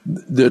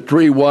the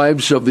 3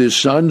 wives of his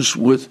sons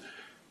with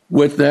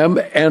them,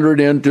 entered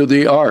into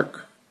the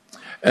ark.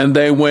 And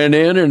they went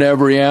in, and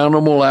every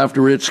animal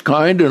after its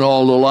kind, and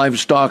all the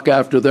livestock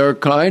after their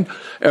kind,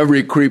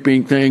 every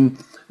creeping thing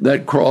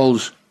that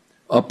crawls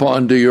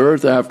upon the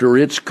earth after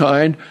its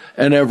kind,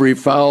 and every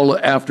fowl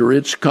after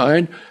its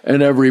kind,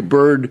 and every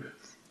bird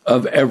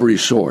of every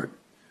sort.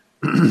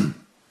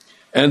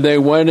 And they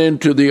went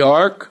into the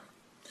ark,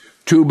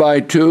 2 by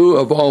 2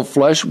 of all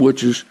flesh,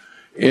 which is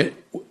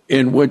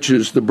in which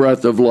is the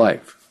breath of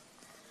life.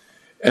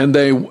 And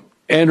they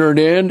entered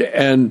in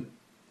and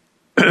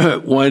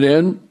went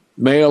in,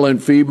 male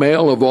and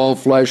female of all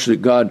flesh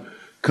that God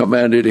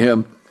commanded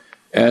him,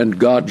 and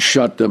God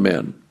shut them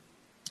in.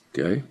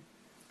 Okay?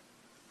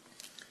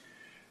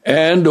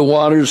 And the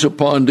waters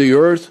upon the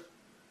earth,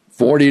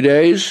 40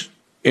 days,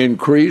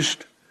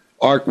 increased.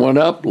 Ark went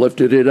up,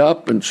 lifted it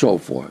up, and so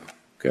forth.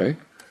 Okay?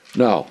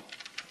 Now,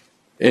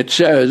 it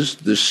says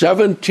the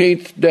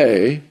 17th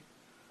day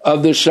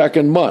of the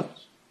second month.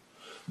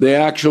 They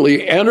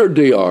actually entered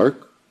the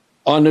ark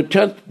on the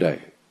 10th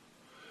day.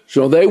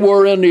 So they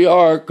were in the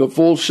ark a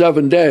full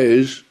 7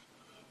 days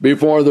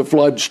before the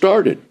flood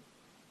started.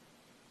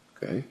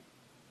 Okay?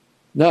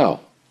 Now,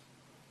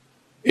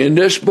 in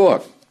this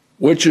book,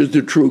 which is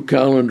the true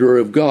calendar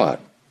of God,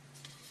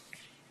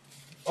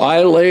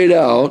 I laid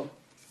out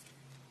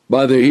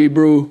by the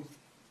Hebrew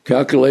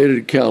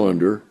calculated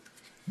calendar,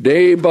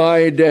 day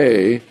by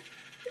day,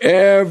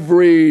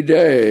 every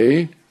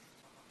day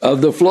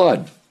of the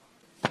flood.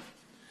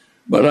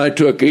 But I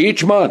took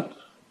each month,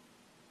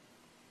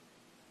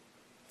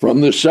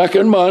 from the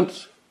second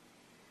month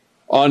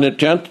on the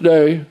 10th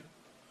day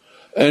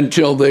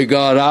until they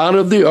got out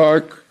of the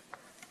ark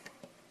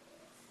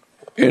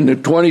in the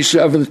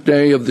 27th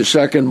day of the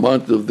second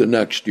month of the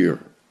next year.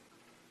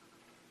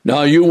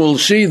 Now you will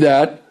see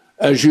that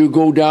as you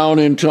go down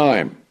in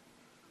time.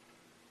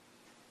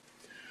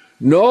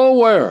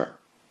 Nowhere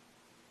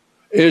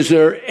is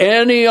there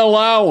any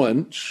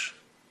allowance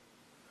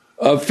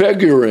of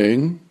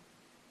figuring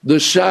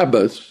the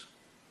Sabbath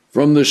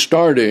from the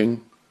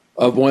starting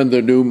of when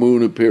the new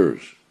moon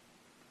appears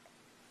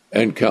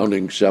and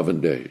counting 7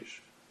 days.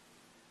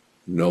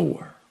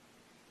 Nowhere.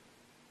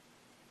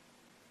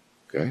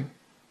 Okay?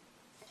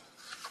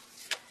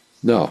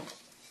 Now,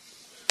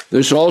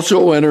 this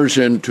also enters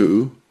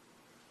into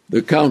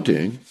the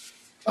counting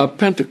of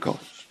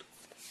Pentecost.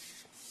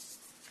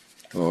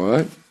 All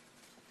right?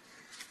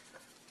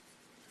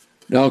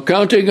 Now,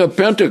 counting of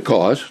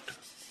Pentecost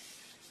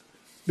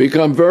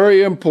become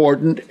very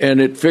important, and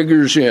it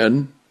figures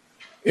in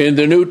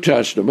the New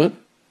Testament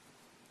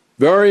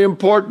very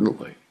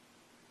importantly.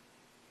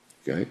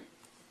 Okay?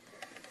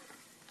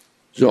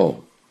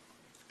 So,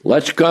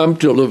 let's come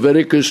to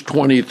Leviticus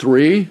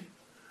 23,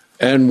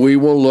 and we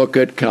will look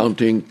at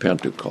counting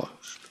Pentecost.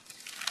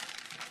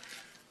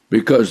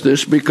 Because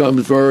this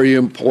becomes very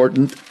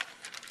important,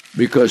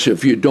 because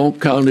if you don't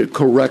count it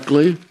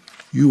correctly,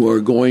 you are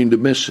going to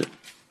miss it.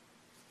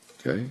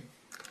 Okay?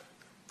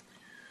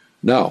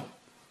 Now,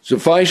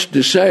 suffice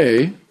to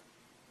say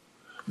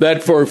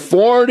that for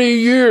 40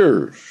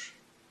 years,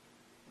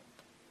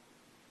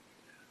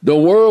 the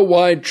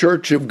worldwide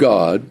Church of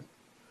God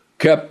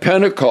kept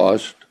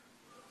Pentecost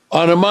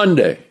on a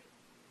Monday,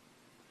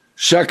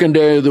 second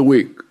day of the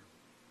week.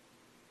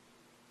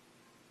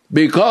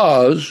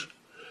 Because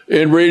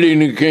in reading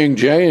the King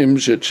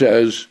James, it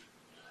says,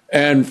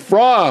 and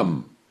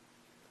from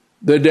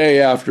the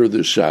day after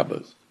the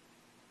Sabbath.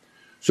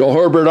 So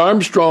Herbert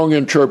Armstrong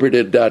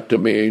interpreted that to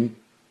mean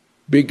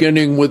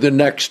beginning with the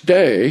next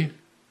day.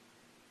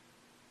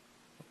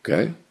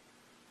 Okay?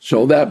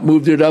 So that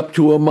moved it up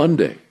to a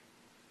Monday.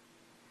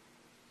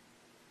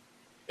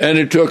 And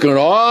it took an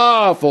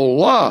awful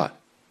lot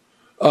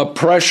of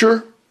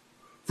pressure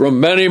from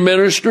many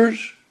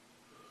ministers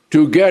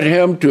to get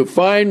him to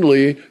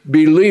finally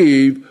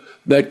believe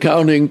that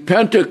counting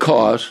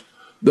Pentecost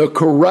the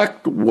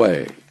correct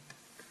way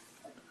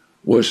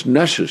was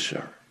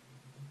necessary.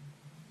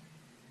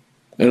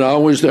 And I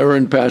was there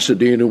in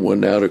Pasadena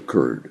when that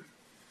occurred.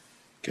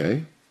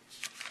 Okay?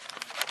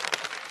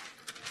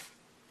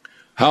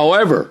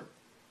 However,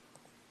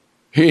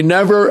 he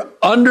never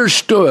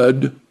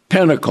understood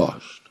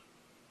Pentecost.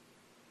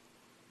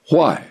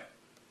 Why?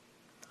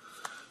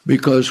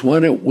 Because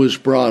when it was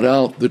brought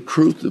out, the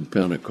truth of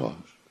Pentecost,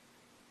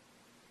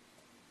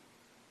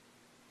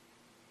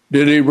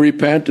 did he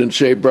repent and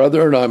say,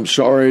 brethren, I'm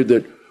sorry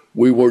that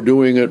we were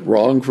doing it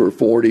wrong for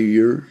 40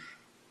 years?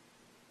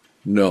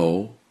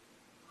 No.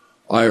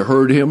 I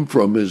heard him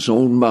from his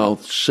own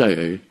mouth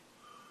say,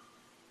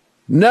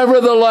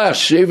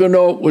 nevertheless, even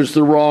though it was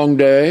the wrong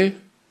day,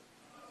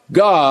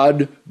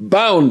 God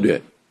bound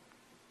it.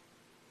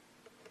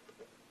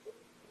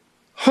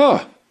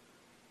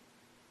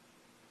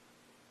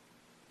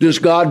 Does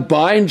God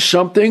bind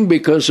something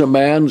because a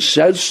man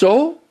says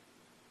so?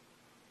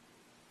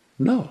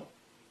 No.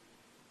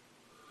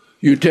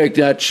 You take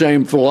that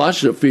same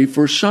philosophy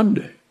for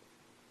Sunday,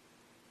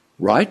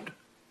 right?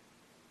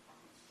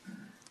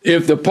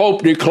 If the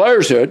Pope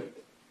declares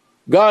it,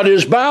 God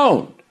is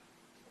bound.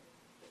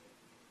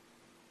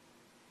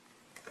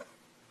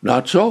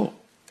 Not so.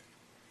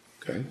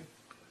 Okay?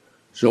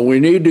 So we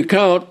need to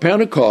count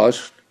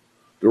Pentecost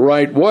the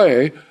right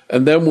way,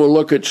 and then we'll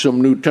look at some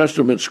New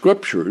Testament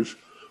scriptures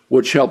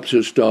which helps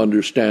us to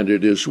understand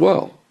it as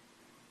well.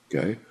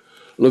 Okay?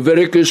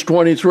 Leviticus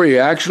 23,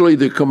 actually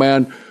the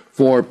command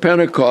for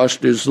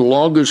Pentecost is the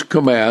longest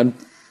command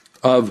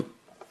of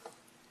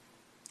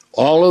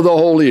all of the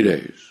holy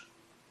days.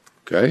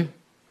 Okay?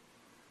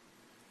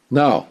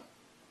 Now,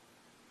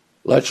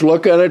 let's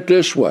look at it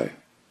this way.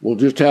 We'll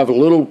just have a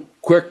little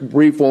quick,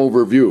 brief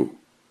overview.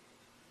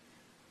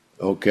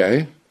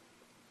 Okay?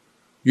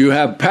 You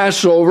have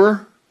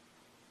Passover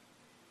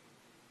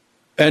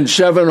and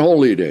 7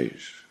 holy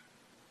days.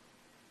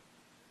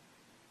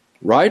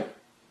 Right?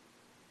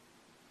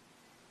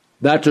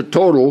 That's a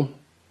total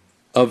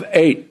of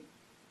 8.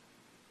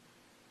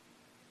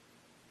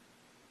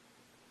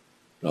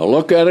 Now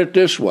look at it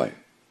this way.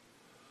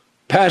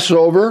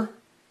 Passover,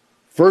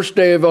 first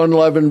day of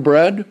unleavened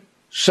bread,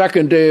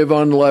 second day of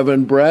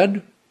unleavened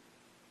bread,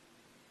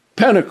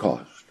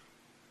 Pentecost.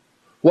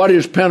 What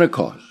is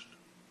Pentecost?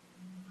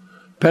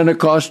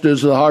 Pentecost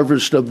is the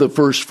harvest of the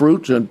first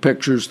fruits and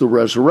pictures the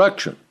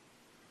resurrection.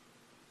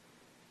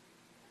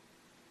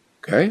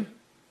 Okay?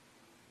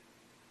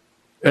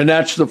 And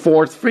that's the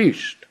 4th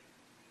feast.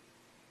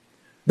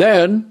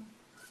 Then,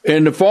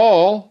 in the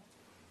fall,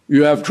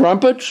 you have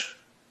trumpets,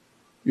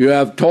 you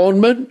have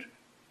atonement,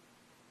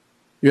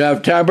 you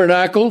have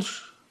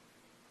tabernacles,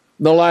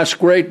 the last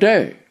great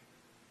day.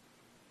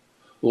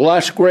 The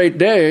last great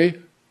day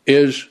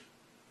is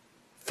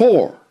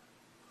 4.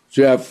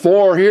 So you have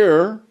 4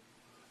 here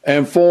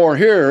and 4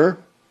 here.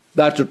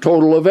 That's a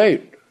total of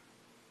 8.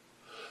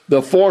 The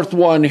 4th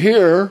one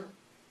here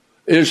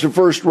is the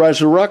first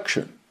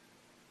resurrection.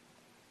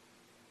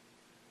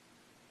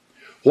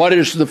 What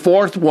is the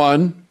 4th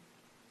one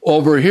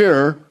over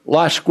here,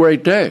 last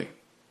great day?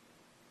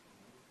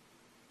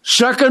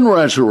 Second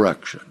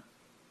resurrection.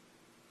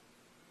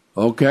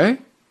 Okay?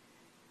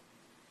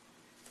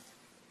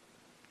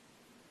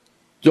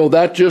 So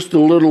that's just a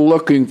little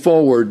looking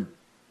forward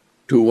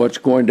to what's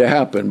going to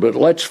happen. But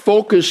let's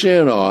focus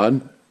in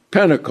on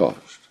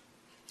Pentecost.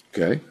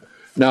 Okay?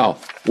 Now,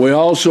 we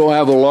also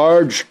have a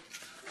large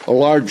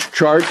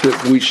chart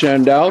that we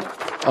send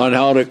out on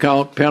how to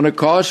count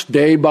Pentecost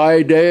day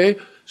by day,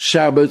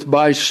 Sabbath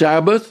by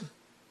Sabbath.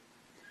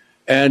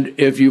 And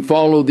if you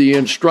follow the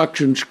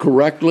instructions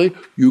correctly,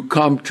 you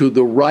come to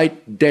the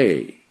right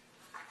day.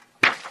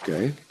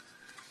 Okay?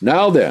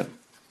 Now then,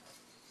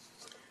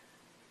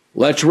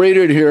 let's read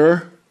it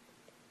here,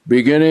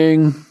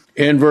 beginning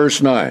in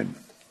verse 9,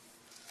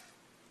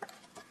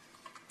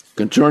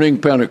 concerning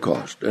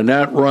Pentecost. And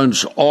that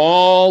runs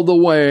all the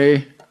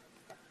way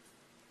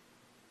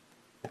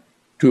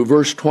to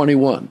verse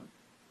 21.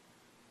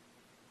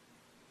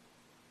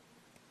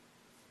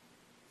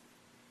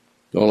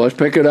 So let's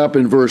pick it up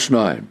in verse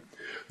 9.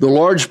 The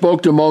Lord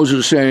spoke to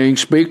Moses, saying,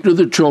 speak to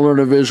the children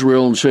of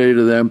Israel and say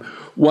to them,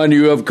 when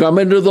you have come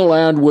into the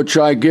land which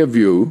I give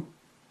you,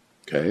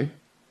 okay,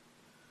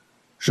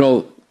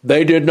 so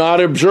they did not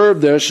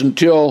observe this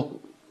until,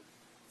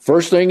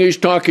 first thing he's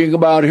talking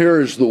about here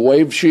is the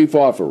wave sheaf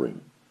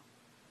offering.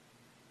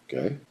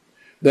 Okay,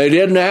 they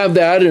didn't have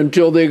that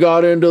until they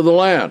got into the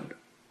land.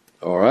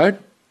 All right,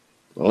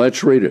 well,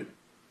 let's read it.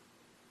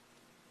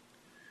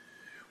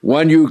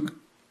 When you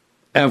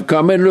have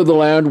come into the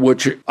land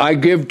which I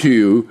give to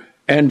you,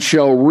 and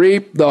shall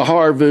reap the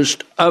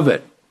harvest of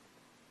it.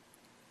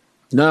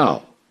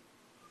 Now,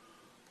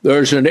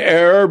 there's an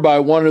error by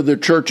one of the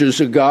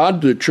churches of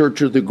God, the Church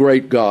of the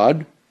Great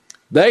God.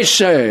 They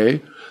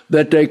say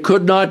that they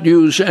could not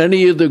use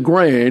any of the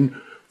grain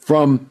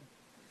from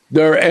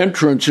their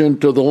entrance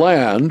into the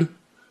land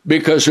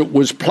because it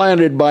was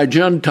planted by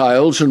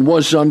Gentiles and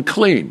was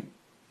unclean.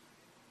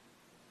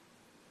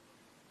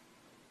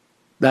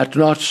 That's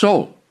not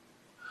so.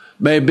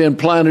 May have been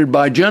planted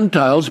by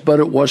Gentiles, but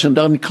it wasn't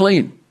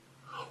unclean.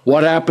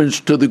 What happens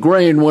to the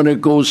grain when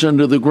it goes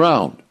into the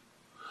ground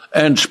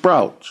and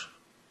sprouts?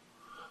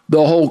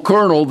 The whole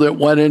kernel that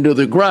went into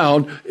the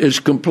ground is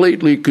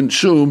completely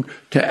consumed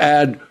to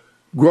add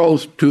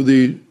growth to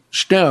the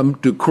stem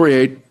to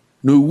create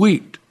new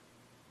wheat.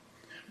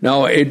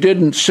 Now, it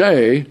didn't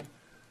say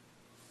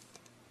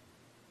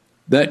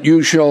that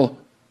you shall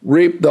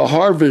reap the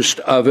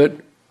harvest of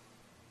it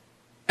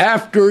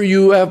after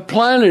you have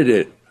planted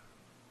it,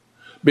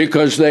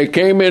 because they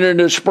came in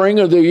the spring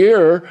of the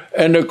year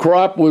and the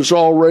crop was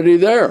already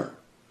there.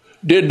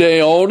 Did they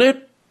own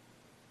it?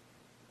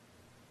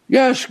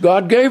 Yes,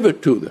 God gave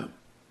it to them.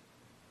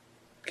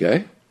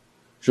 Okay?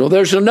 So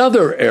there's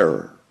another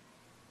error.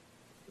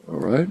 All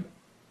right?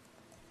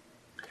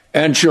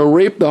 And shall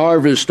reap the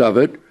harvest of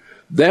it,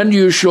 then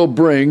you shall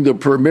bring the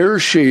premier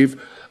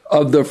sheaf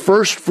of the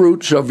first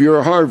fruits of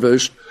your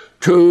harvest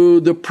to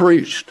the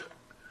priest.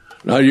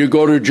 Now you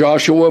go to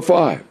Joshua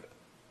 5.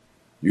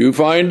 You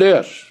find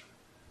this,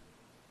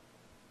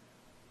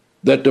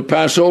 that the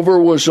Passover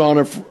was on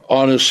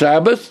a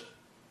Sabbath,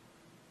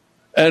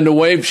 and the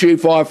wave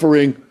sheaf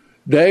offering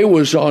day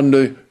was on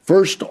the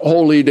first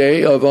holy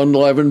day of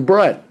unleavened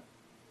bread.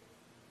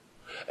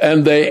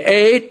 And they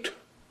ate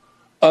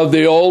of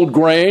the old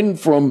grain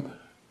from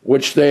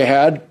which they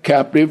had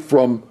captive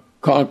from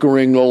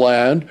conquering the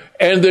land,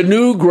 and the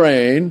new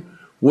grain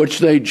which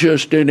they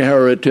just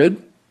inherited,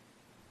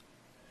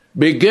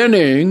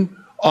 beginning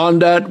on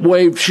that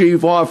wave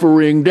sheaf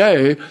offering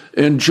day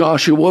in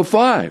Joshua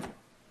 5.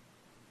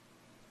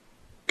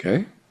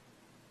 Okay?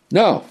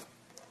 Now,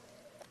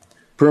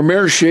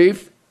 premier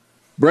sheaf,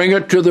 bring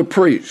it to the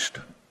priest.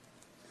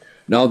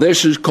 Now,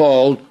 this is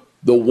called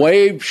the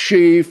wave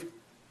sheaf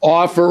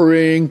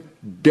offering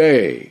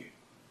day.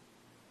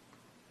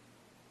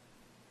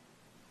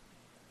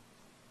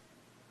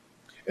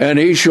 And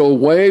he shall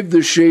wave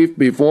the sheaf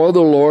before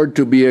the Lord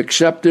to be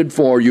accepted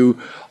for you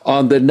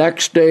on the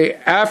next day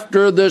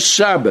after the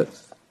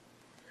Sabbath.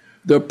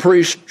 The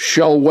priest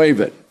shall wave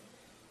it.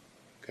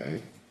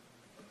 Okay?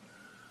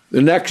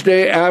 The next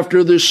day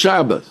after the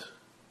Sabbath.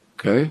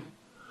 Okay?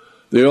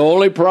 The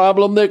only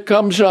problem that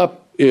comes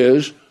up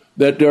is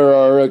that there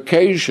are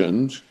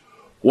occasions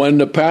when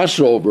the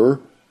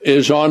Passover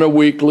is on a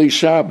weekly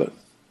Sabbath.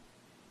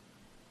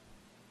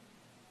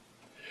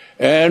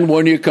 And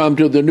when you come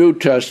to the New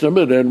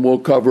Testament, and we'll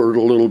cover it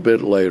a little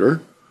bit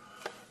later,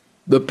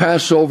 the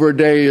Passover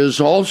day is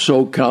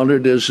also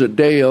counted as a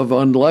day of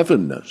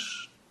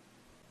unleavenedness.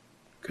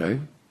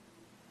 Okay?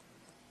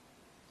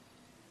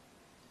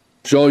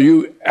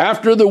 So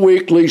after the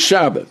weekly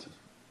Sabbath,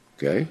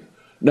 okay?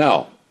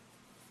 Now,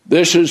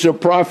 this is a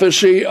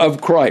prophecy of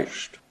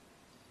Christ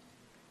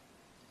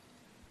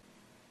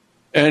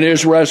and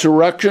his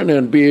resurrection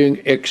and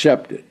being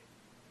accepted.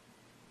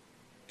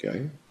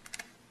 Okay?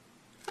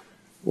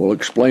 We'll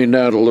explain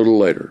that a little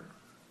later.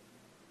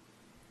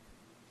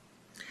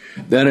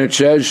 Then it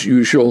says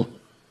you shall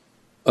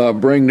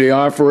bring the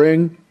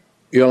offering.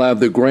 You'll have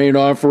the grain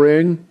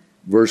offering,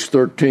 verse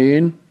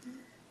 13.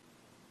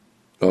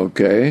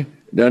 Okay.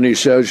 Then he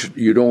says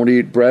you don't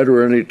eat bread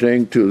or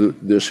anything till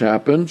this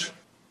happens.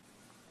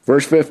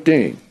 Verse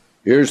 15.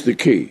 Here's the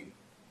key.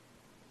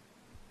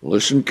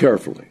 Listen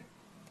carefully.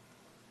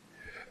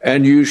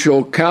 And you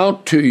shall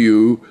count to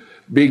you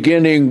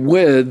beginning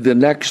with the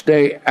next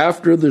day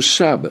after the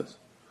Sabbath.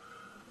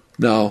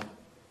 Now,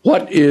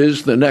 what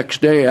is the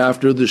next day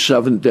after the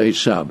seventh-day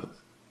Sabbath?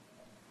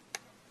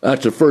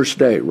 That's the first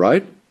day,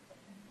 right?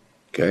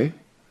 Okay.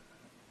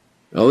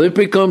 Now, it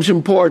becomes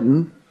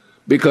important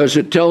because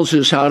it tells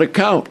us how to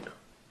count.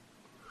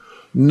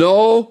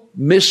 No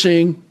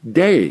missing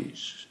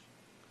days.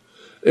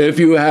 If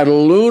you had a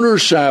lunar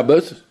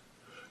Sabbath,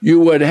 you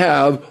would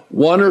have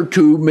 1 or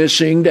 2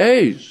 missing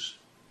days.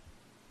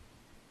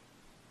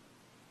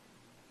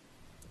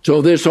 So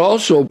this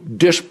also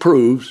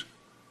disproves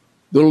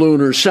the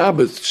lunar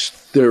Sabbath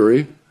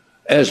theory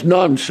as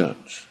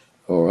nonsense.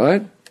 All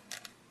right?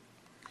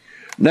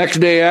 Next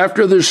day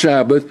after the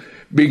Sabbath,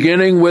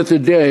 beginning with the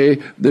day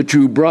that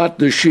you brought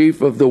the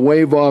sheaf of the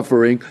wave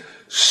offering,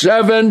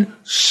 7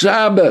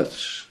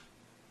 Sabbaths.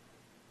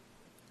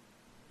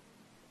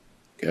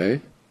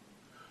 Okay?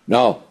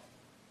 Now,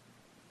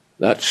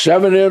 that's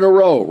 7 in a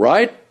row,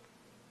 right?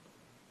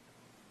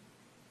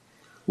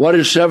 What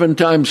is 7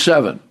 times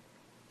 7?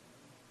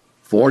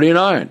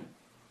 49.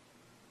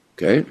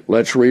 Okay,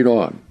 let's read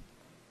on.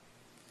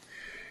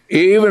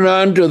 Even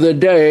unto the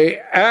day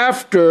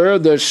after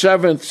the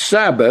 7th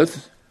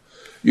Sabbath,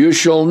 you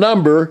shall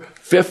number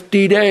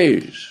 50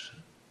 days.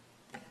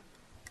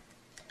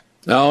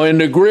 Now in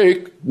the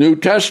Greek, New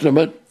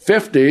Testament,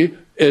 50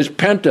 is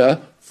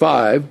penta,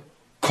 5,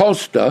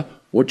 kosta,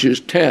 which is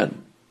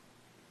 10.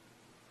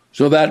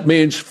 So that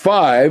means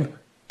 5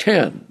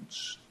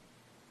 tens.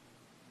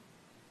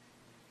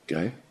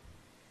 Okay?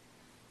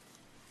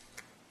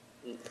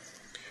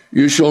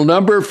 You shall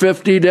number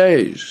 50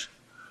 days.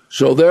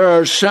 So there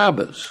are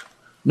Sabbaths.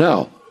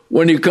 Now,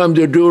 when you come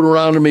to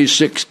Deuteronomy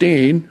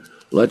 16,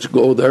 let's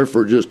go there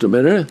for just a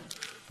minute.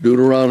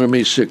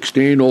 Deuteronomy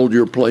 16, hold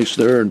your place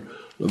there in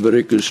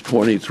Leviticus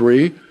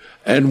 23,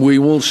 and we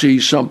will see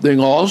something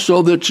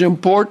also that's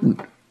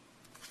important.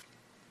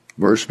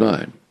 Verse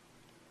 9.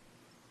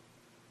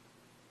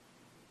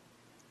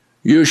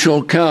 You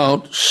shall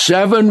count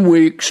 7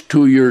 weeks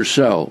to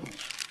yourselves.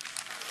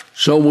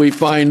 So we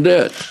find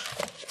this,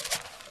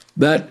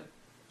 that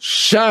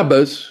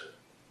Sabbath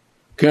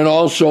can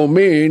also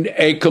mean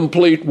a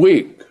complete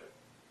week.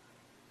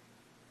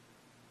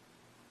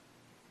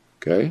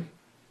 Okay?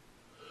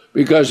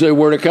 Because they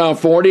were to count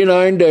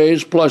 49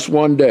 days plus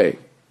 1 day.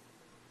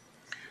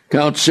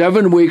 Count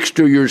 7 weeks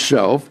to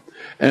yourself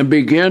and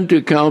begin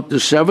to count the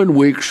 7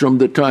 weeks from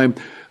the time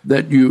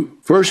that you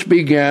first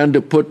began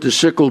to put the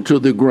sickle to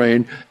the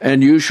grain,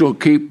 and you shall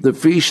keep the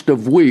feast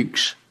of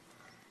weeks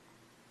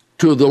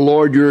to the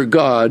Lord your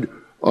God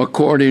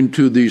according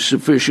to the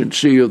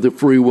sufficiency of the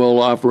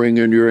freewill offering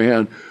in your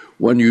hand,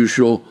 when you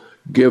shall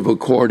give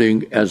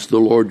according as the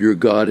Lord your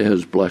God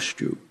has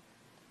blessed you.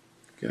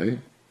 Okay?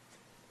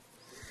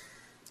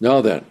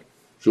 Now then,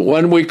 so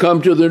when we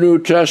come to the New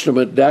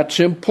Testament, that's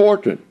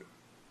important,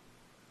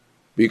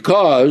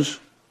 because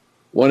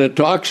when it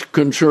talks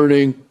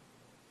concerning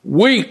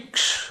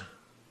weeks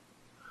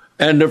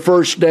and the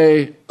first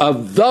day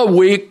of the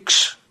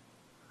weeks,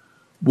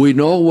 we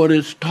know what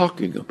it's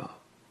talking about.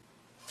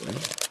 Okay?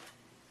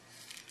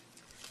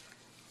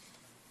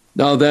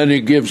 Now then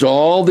it gives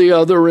all the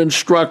other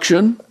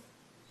instruction,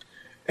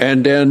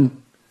 and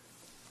then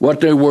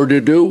what they were to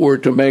do were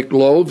to make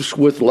loaves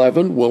with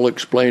leaven. We'll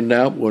explain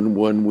that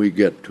when we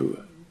get to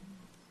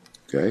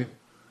it. Okay?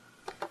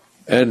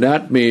 And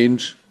that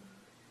means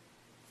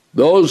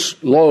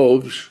those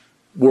loaves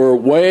were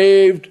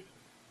waved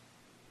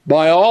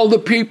by all the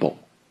people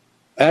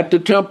at the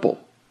temple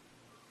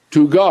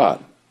to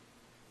God.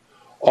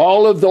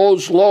 All of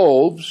those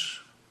loaves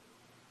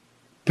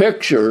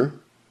picture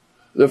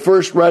the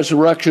first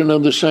resurrection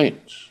of the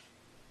saints.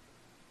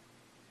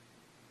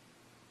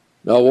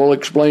 Now we'll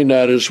explain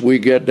that as we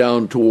get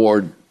down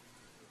toward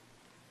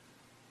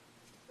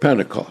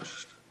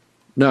Pentecost.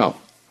 Now,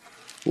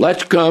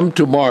 let's come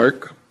to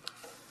Mark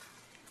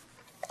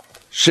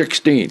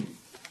 16.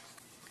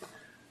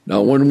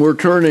 Now when we're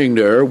turning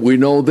there, we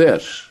know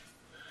this.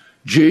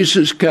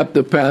 Jesus kept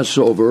the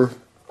Passover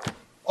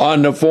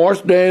on the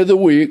 4th day of the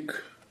week.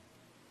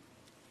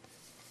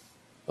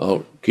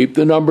 Oh, keep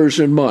the numbers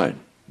in mind.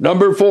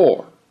 Number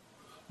 4,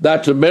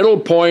 that's the middle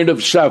point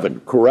of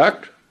 7,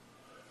 correct?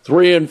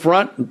 3 in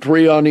front and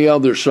 3 on the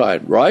other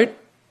side, right?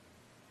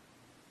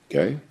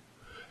 Okay.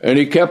 And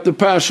he kept the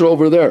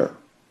Passover there.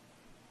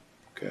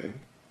 Okay.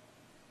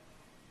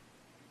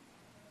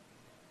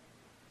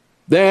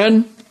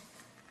 Then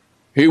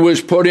he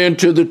was put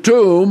into the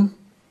tomb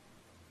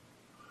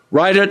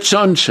right at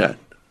sunset.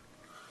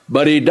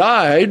 But he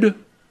died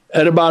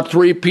at about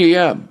 3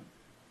 p.m.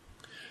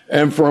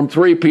 And from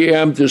 3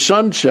 p.m. to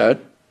sunset,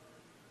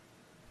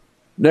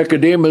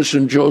 Nicodemus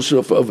and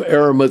Joseph of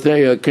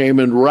Arimathea came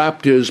and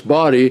wrapped his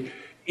body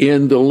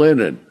in the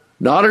linen.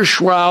 Not a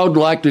shroud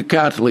like the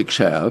Catholics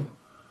have.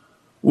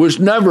 Was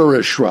never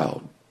a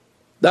shroud.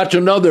 That's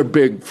another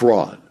big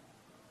fraud.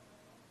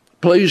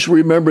 Please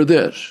remember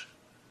this.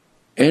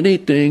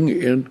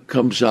 Anything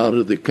comes out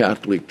of the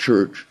Catholic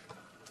Church,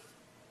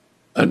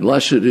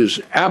 unless it is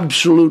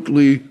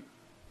absolutely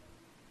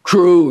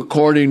true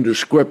according to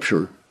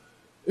Scripture,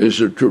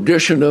 is a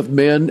tradition of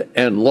men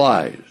and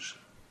lies.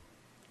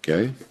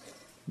 Okay?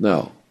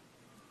 Now,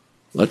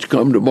 let's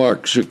come to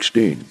Mark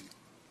 16.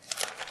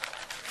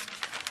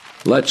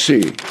 Let's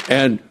see.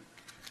 And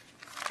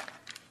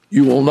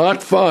you will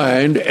not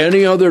find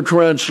any other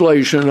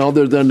translation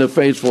other than the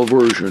Faithful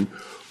Version,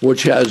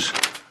 which has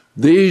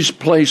these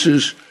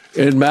places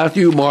in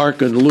Matthew,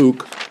 Mark, and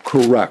Luke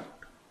correct.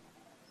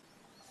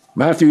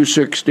 Matthew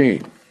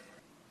 16.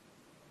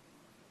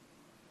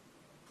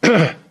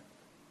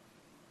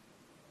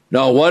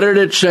 Now, what did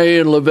it say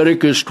in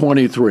Leviticus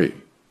 23?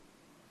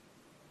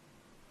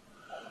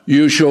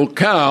 You shall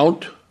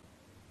count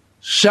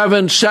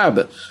 7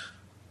 Sabbaths.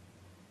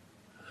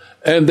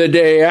 And the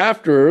day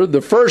after,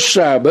 the first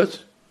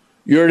Sabbath,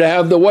 you're to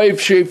have the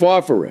wave sheaf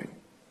offering.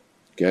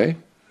 Okay?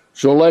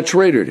 So let's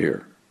read it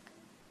here.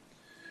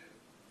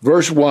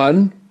 Verse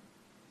 1,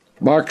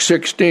 Mark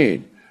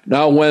 16.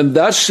 Now when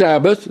the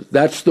Sabbath,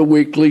 that's the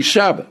weekly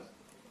Sabbath.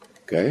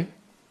 Okay?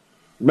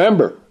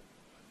 Remember,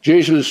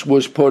 Jesus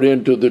was put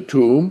into the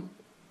tomb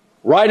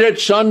right at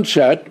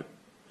sunset,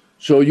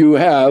 so you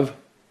have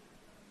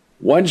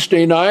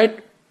Wednesday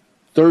night,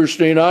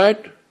 Thursday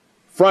night,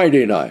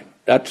 Friday night.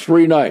 That's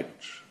 3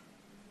 nights.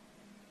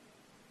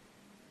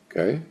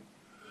 Okay?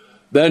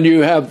 Then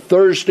you have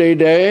Thursday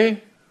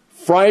day,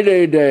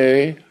 Friday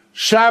day,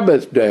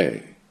 Sabbath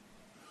day.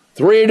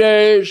 3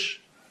 days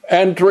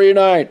and 3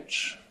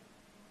 nights.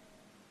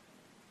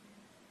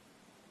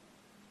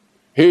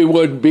 He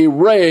would be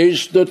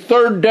raised the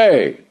 3rd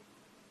day.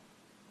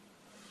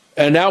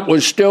 And that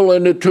was still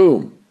in the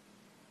tomb.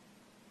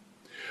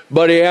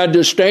 But he had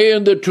to stay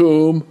in the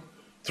tomb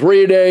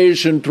 3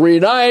 days and 3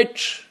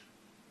 nights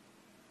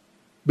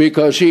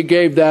because he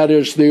gave that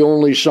as the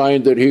only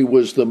sign that he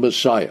was the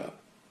Messiah.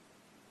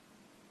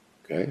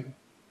 Okay?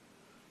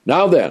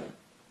 Now then,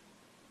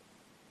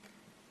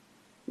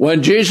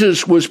 when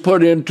Jesus was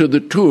put into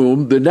the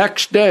tomb, the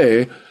next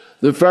day,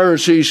 the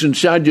Pharisees and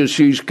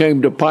Sadducees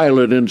came to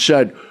Pilate and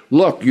said,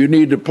 look, you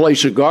need to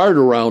place a guard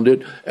around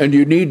it, and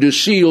you need to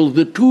seal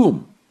the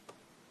tomb,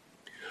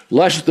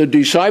 lest the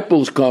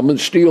disciples come and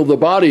steal the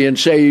body and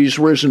say he's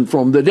risen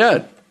from the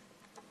dead.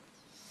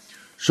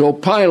 So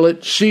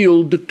Pilate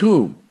sealed the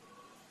tomb.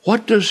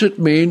 What does it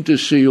mean to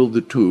seal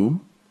the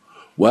tomb?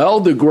 Well,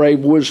 the grave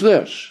was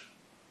this.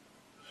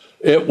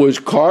 It was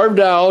carved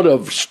out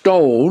of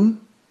stone,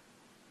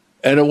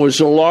 and it was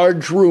a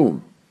large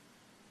room.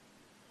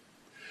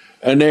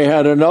 And they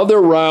had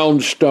another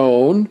round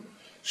stone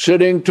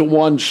sitting to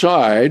one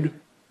side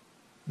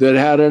that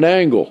had an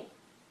angle.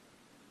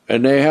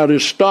 And they had a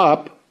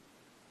stop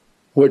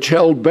which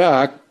held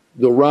back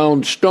the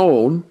round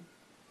stone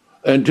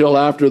until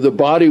after the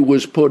body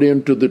was put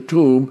into the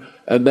tomb,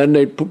 and then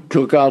they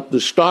took out the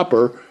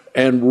stopper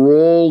and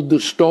rolled the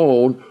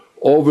stone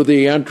over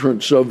the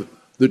entrance of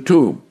the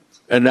tomb.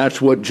 And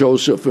that's what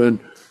Joseph of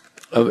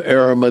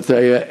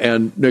Arimathea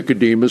and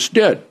Nicodemus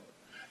did.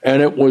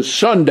 And it was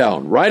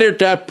sundown right at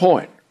that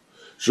point.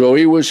 So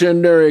he was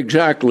in there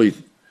exactly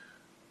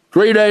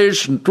 3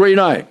 days and 3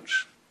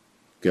 nights.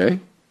 Okay?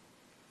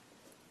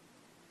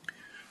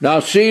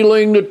 Now,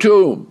 sealing the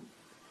tomb.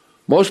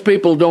 Most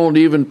people don't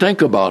even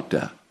think about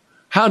that.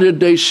 How did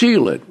they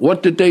seal it?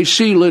 What did they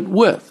seal it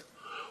with?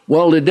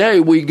 Well, today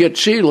we get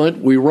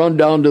sealant. We run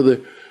down to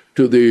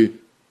the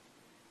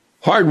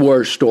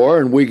hardware store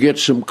and we get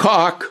some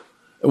caulk,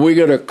 and we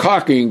get a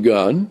caulking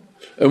gun,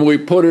 and we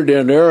put it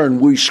in there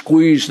and we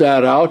squeeze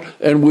that out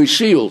and we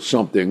seal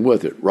something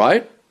with it,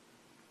 right?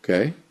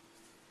 Okay.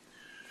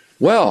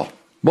 Well,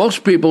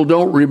 most people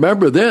don't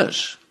remember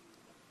this.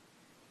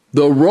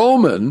 The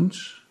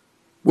Romans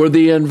were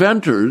the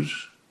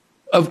inventors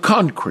of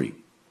concrete.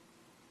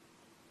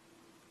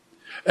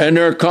 And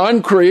their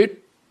concrete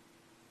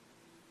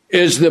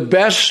is the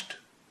best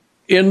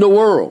in the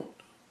world.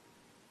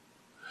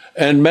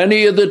 And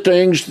many of the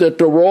things that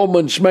the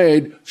Romans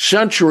made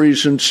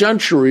centuries and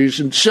centuries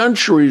and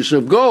centuries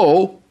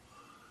ago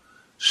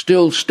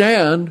still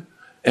stand,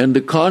 and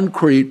the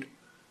concrete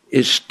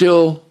is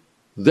still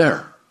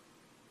there,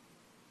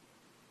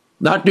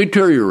 not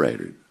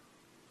deteriorated.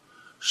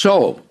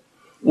 So,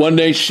 when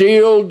they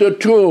sealed the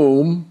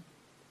tomb,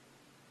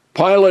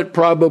 Pilate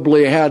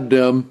probably had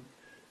them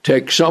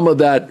take some of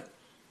that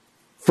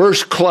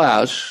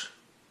first-class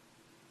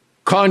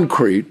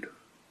concrete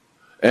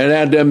and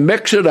had them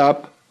mix it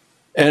up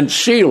and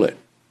seal it.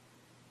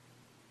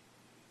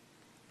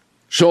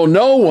 So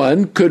no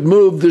one could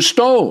move the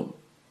stone,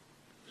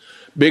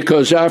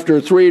 because after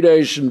 3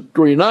 days and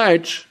 3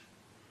 nights,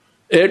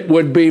 it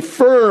would be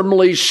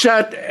firmly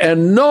set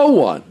and no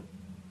one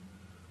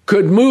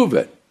could move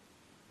it.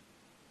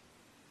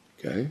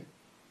 Okay?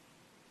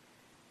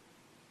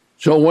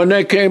 So when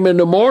they came in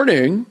the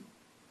morning,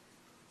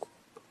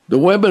 the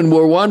women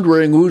were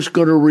wondering, who's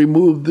going to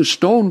remove the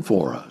stone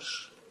for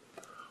us?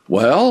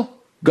 Well,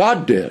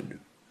 God did.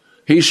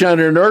 He sent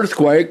an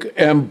earthquake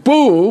and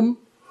boom,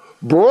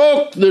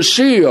 broke the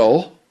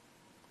seal,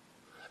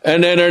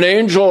 and then an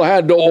angel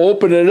had to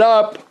open it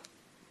up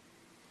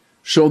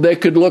so they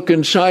could look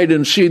inside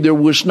and see there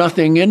was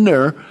nothing in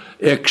there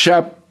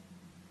except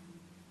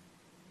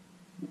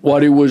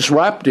what he was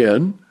wrapped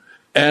in,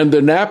 and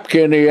the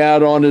napkin he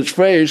had on his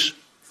face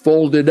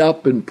folded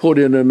up and put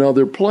in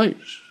another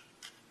place.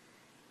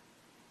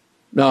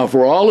 Now,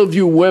 for all of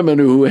you women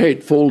who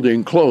hate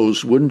folding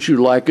clothes, wouldn't you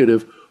like it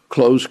if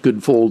clothes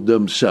could fold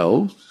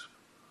themselves?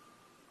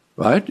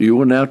 Right? You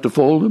wouldn't have to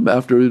fold them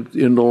after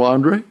in the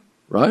laundry,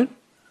 right?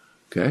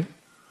 Okay.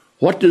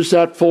 What does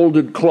that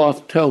folded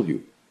cloth tell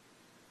you?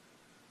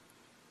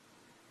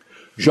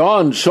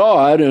 John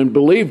saw it and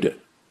believed it.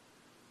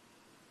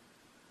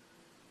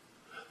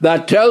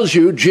 That tells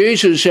you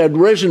Jesus had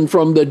risen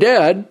from the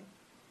dead,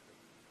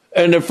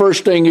 and the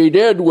first thing he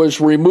did was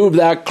remove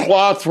that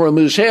cloth from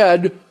his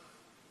head,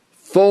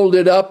 fold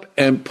it up,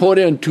 and put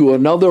into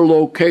another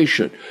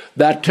location.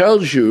 That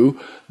tells you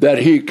that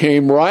he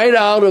came right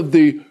out of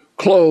the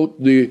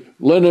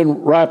linen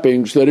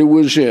wrappings that he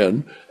was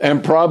in,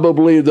 and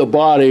probably the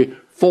body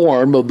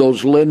form of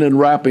those linen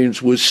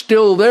wrappings was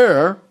still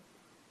there,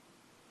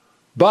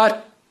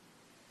 but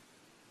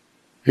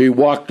he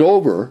walked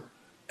over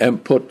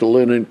and put the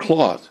linen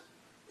cloth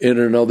in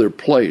another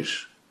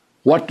place.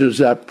 What does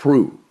that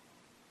prove?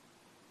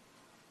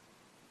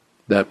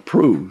 That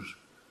proves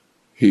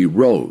he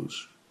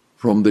rose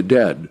from the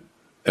dead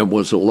and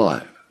was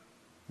alive.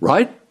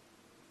 Right?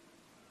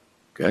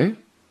 Okay?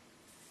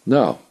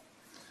 Now,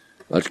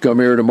 Let's come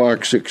here to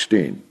Mark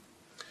 16.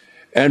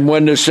 And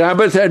when the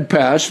Sabbath had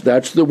passed,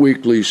 that's the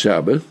weekly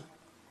Sabbath,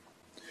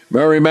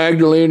 Mary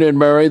Magdalene and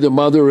Mary, the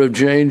mother of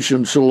James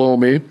and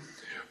Salome,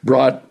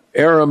 brought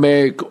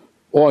aromatic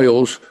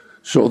oils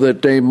so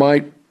that they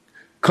might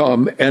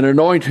come and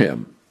anoint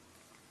him.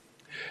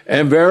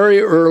 And very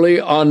early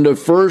on the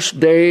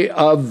first day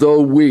of the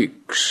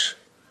weeks.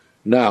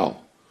 Now,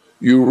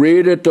 you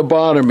read at the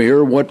bottom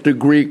here what the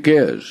Greek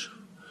is.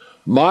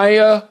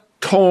 Maya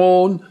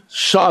ton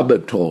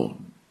Sabbaton.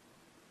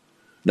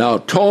 Now,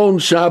 ton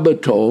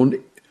Sabbaton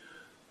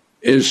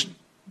is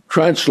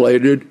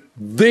translated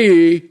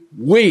the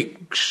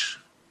weeks.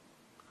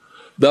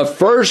 The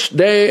first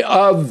day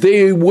of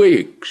the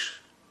weeks.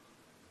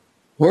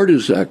 Where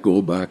does that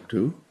go back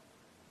to?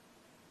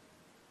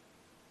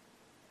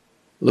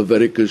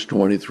 Leviticus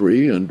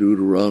 23 and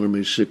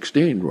Deuteronomy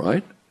 16,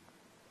 right?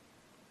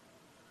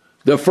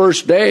 The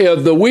first day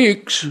of the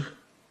weeks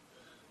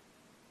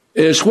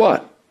is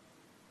what?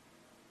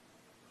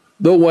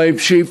 The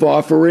wave sheaf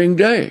offering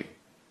day.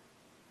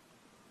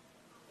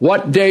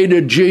 What day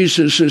did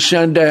Jesus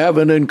ascend to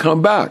heaven and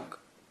come back?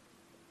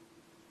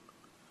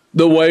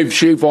 The wave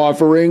sheaf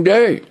offering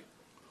day.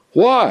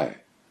 Why?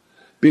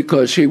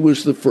 Because he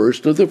was the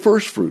first of the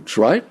first fruits,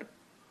 right?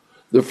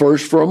 The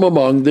first from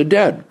among the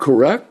dead,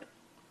 correct?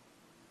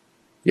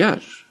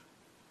 Yes.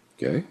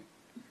 Okay.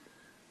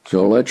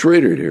 So let's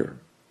read it here.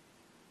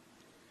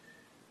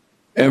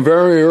 And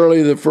very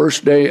early the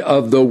first day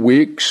of the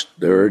weeks,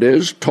 there it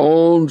is,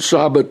 ton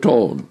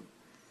Sabbaton.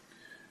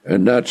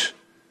 And that's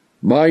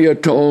Maya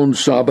ton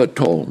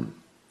Sabbaton.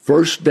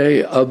 First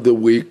day of the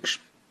weeks,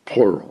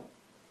 plural.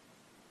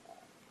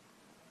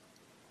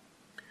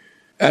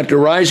 At the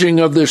rising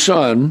of the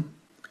sun,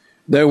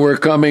 they were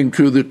coming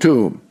to the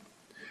tomb,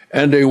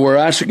 and they were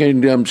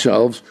asking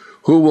themselves,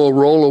 who will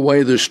roll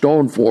away the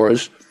stone for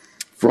us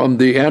from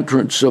the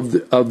entrance of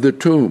the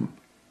tomb?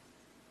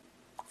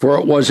 For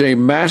it was a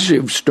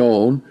massive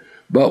stone,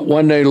 but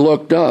when they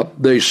looked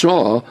up, they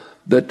saw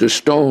that the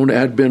stone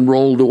had been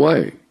rolled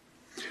away.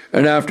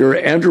 And after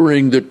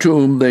entering the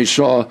tomb, they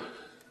saw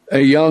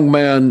a young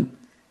man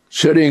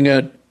sitting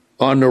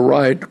on the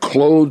right,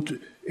 clothed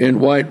in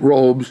white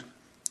robes,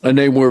 and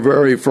they were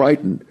very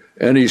frightened.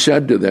 And he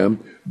said to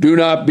them, do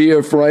not be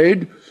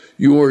afraid.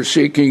 You are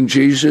seeking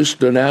Jesus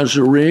the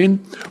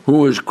Nazarene,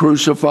 who was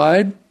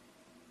crucified.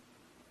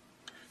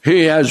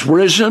 He has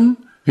risen.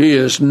 He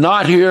is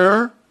not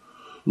here.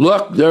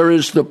 Look, there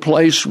is the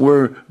place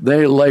where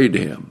they laid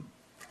him.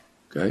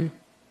 Okay?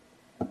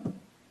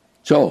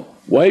 So,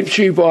 wave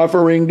sheaf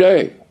offering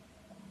day.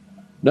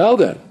 Now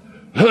then,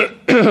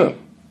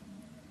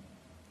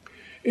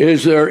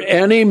 is there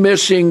any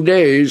missing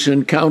days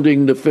in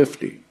counting the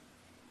 50?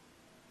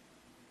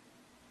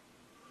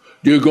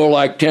 Do you go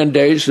like 10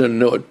 days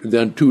and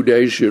then 2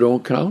 days you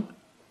don't count?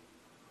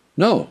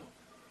 No.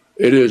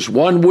 It is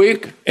 1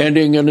 week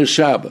ending in a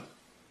Sabbath.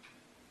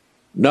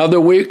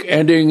 Another week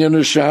ending in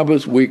a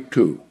Sabbath, week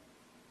 2.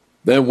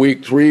 Then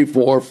week 3,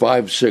 4,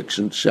 5, 6,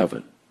 and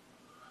 7.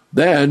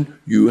 Then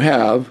you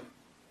have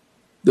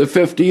the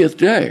 50th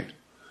day.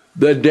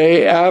 The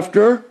day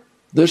after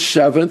the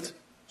 7th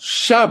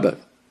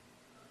Sabbath.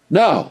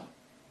 Now,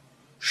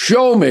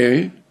 show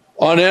me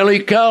on any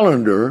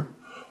calendar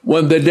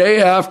when the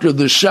day after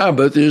the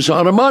Sabbath is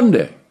on a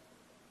Monday.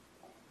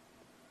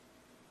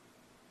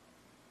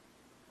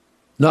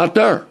 Not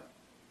there.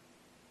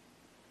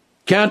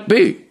 Can't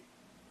be.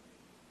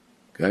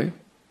 Okay?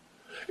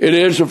 It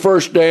is the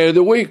first day of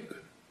the week.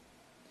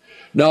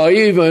 Now,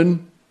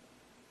 even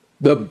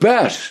the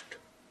best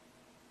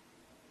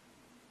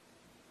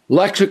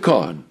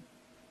lexicon,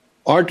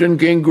 Arton,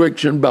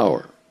 Gingrich, and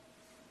Bauer,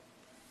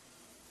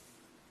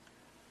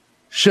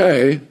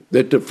 say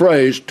that the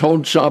phrase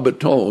ton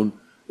Sabbaton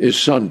is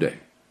Sunday.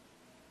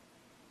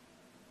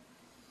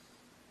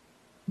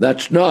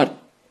 That's not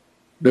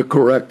the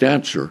correct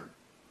answer,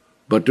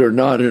 but they're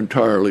not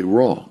entirely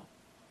wrong.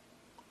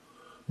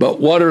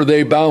 But what are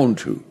they bound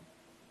to?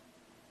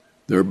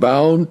 They're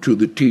bound to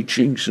the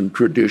teachings and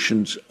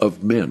traditions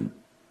of men.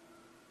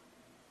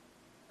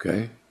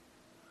 Okay?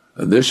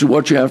 And this is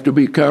what you have to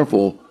be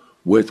careful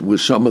with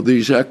some of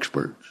these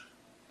experts.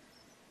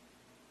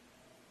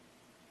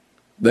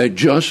 They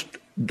just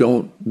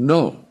don't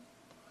know.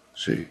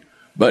 See?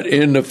 But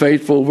in the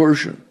faithful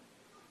version,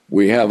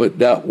 we have it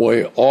that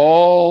way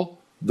all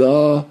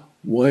the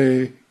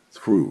way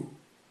through,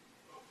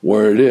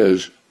 where it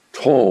is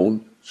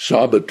ton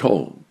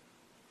Sabbaton,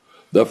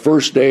 the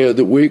first day of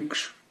the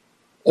weeks,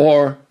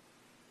 or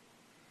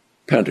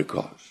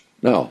Pentecost.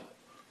 Now,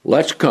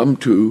 let's come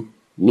to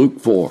Luke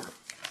 4,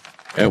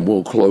 and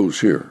we'll close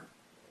here.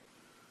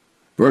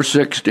 Verse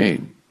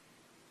 16.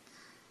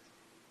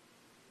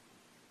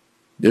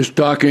 This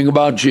talking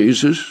about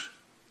Jesus.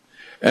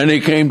 And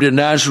he came to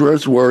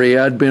Nazareth, where he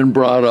had been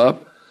brought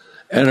up,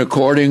 and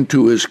according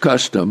to his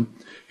custom,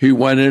 he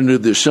went into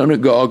the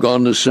synagogue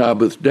on the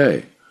Sabbath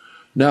day.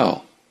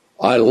 Now,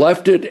 I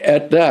left it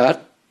at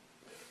that,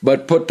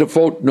 but put the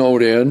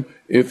footnote in,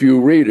 if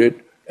you read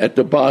it, at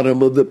the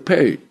bottom of the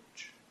page.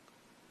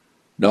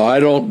 Now,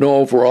 I don't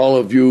know for all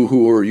of you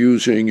who are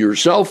using your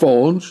cell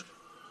phones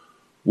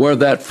where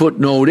that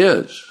footnote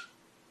is.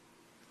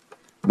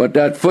 But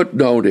that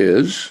footnote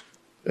is,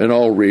 and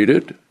I'll read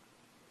it,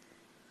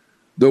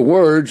 the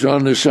words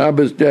on the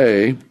Sabbath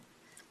day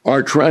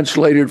are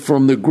translated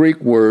from the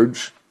Greek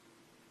words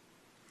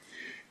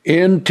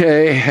in te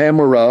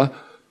hemera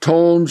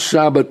ton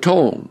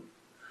sabbaton,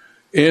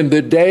 in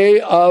the day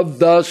of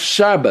the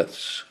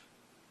Sabbaths.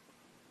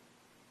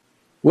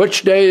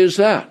 Which day is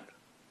that?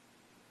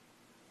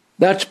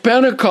 That's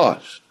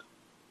Pentecost.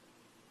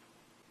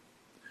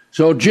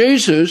 So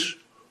Jesus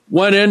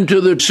went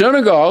into the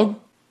synagogue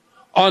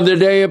on the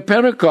day of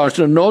Pentecost,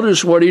 and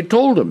notice what he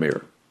told them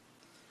here.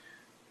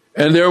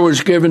 And there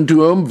was given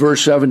to him,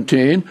 verse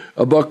 17,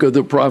 a book of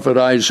the prophet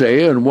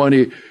Isaiah, and when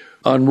he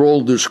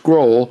unrolled the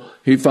scroll,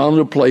 he found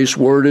a place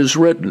where it is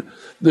written,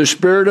 "The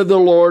Spirit of the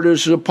Lord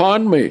is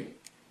upon me."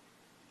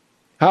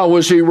 How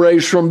was he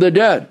raised from the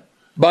dead?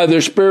 By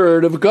the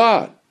Spirit of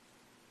God.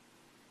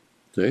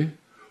 See?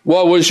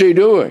 What was he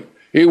doing?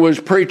 He was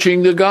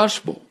preaching the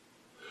gospel.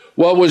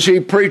 What was he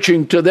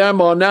preaching to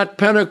them on that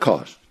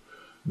Pentecost?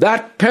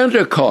 That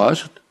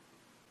Pentecost,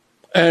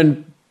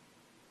 and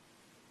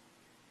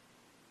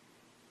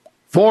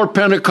 4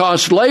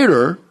 Pentecosts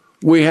later,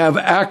 we have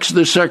Acts,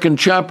 the 2nd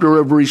chapter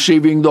of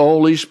receiving the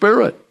Holy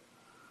Spirit.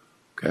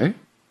 Okay?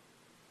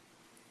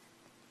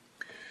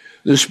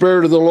 The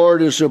Spirit of the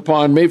Lord is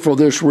upon me. For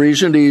this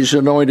reason, he's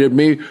anointed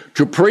me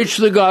to preach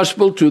the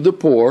gospel to the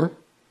poor.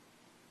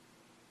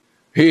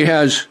 He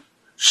has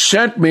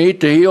sent me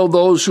to heal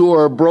those who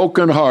are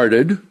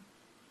brokenhearted,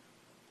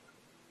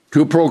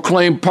 to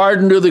proclaim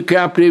pardon to the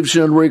captives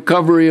and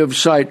recovery of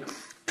sight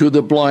to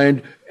the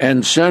blind,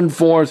 and send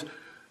forth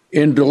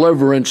in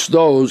deliverance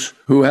those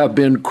who have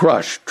been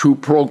crushed, to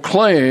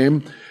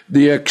proclaim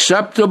the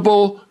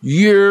acceptable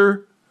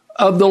year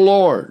of the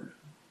Lord.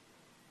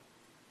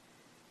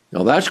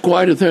 Now that's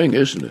quite a thing,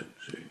 isn't it?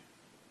 See?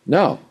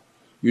 Now,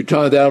 you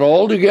tie that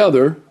all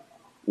together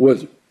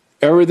with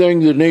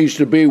everything that needs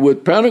to be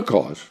with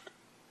Pentecost,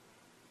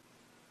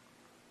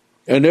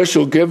 and this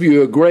will give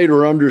you a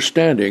greater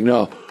understanding.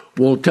 Now,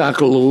 we'll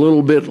tackle a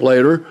little bit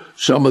later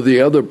some of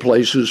the other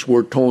places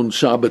where ton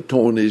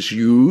sabbaton is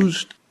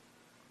used,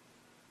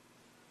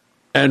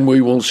 and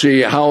we will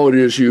see how it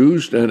is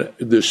used and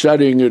the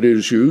setting it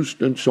is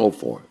used and so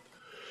forth.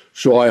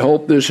 So I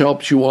hope this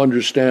helps you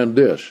understand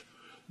this.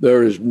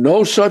 There is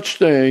no such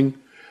thing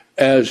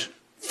as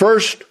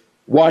first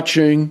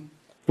watching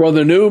for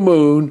the new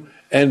moon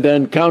and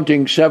then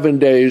counting 7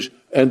 days,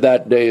 and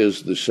that day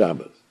is the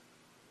Sabbath.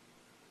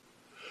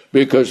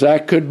 Because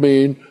that could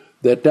mean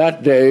that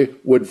that day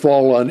would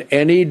fall on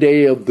any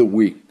day of the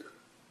week,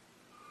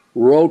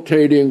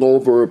 rotating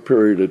over a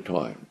period of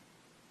time.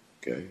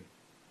 Okay?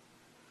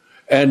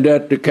 And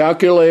that the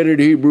calculated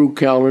Hebrew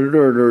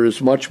calendar, and there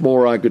is much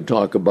more I could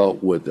talk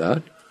about with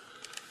that,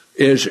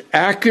 is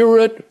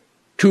accurate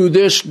to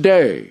this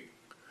day.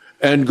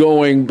 And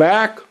going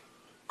back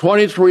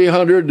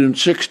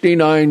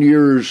 2,369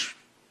 years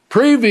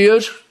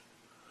previous,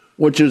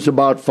 which is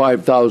about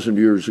 5,000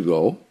 years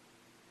ago,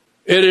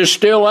 it is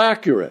still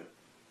accurate.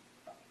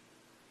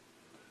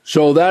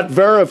 So that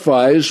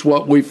verifies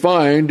what we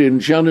find in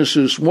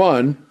Genesis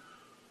 1,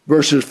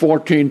 verses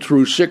 14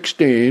 through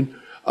 16,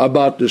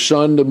 about the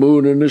sun, the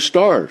moon, and the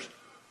stars.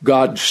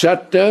 God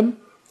set them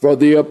for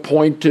the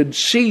appointed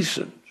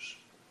seasons.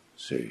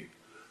 See,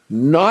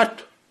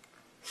 not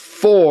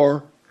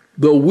for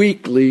the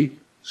weekly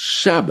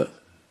Sabbath.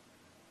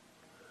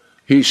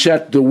 He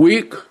set the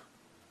week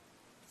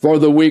for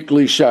the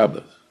weekly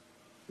Sabbath,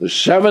 the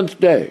 7th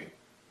day.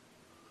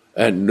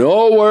 And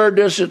nowhere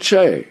does it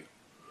say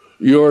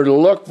you're to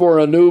look for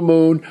a new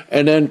moon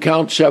and then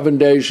count 7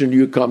 days and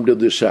you come to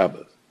the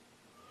Sabbath.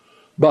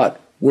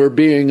 But we're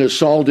being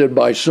assaulted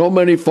by so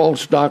many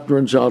false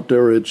doctrines out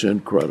there, it's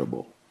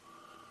incredible.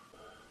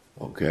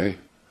 Okay?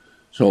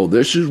 So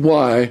this is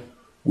why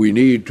we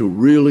need to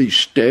really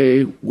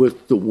stay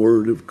with the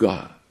Word of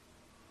God.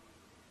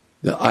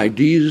 The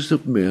ideas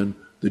of men,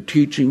 the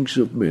teachings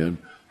of men,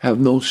 have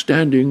no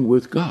standing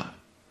with God.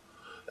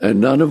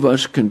 And none of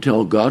us can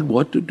tell God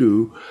what to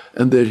do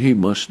and that he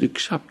must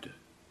accept it.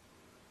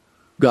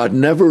 God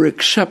never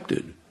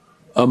accepted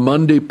a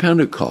Monday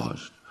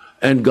Pentecost,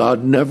 and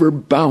God never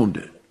bound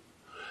it.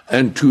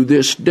 And to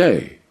this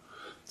day,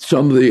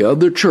 some of the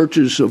other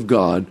churches of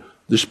God,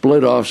 the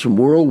split-offs from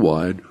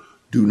worldwide,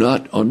 do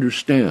not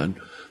understand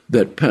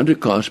that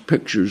Pentecost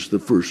pictures the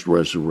first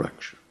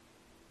resurrection.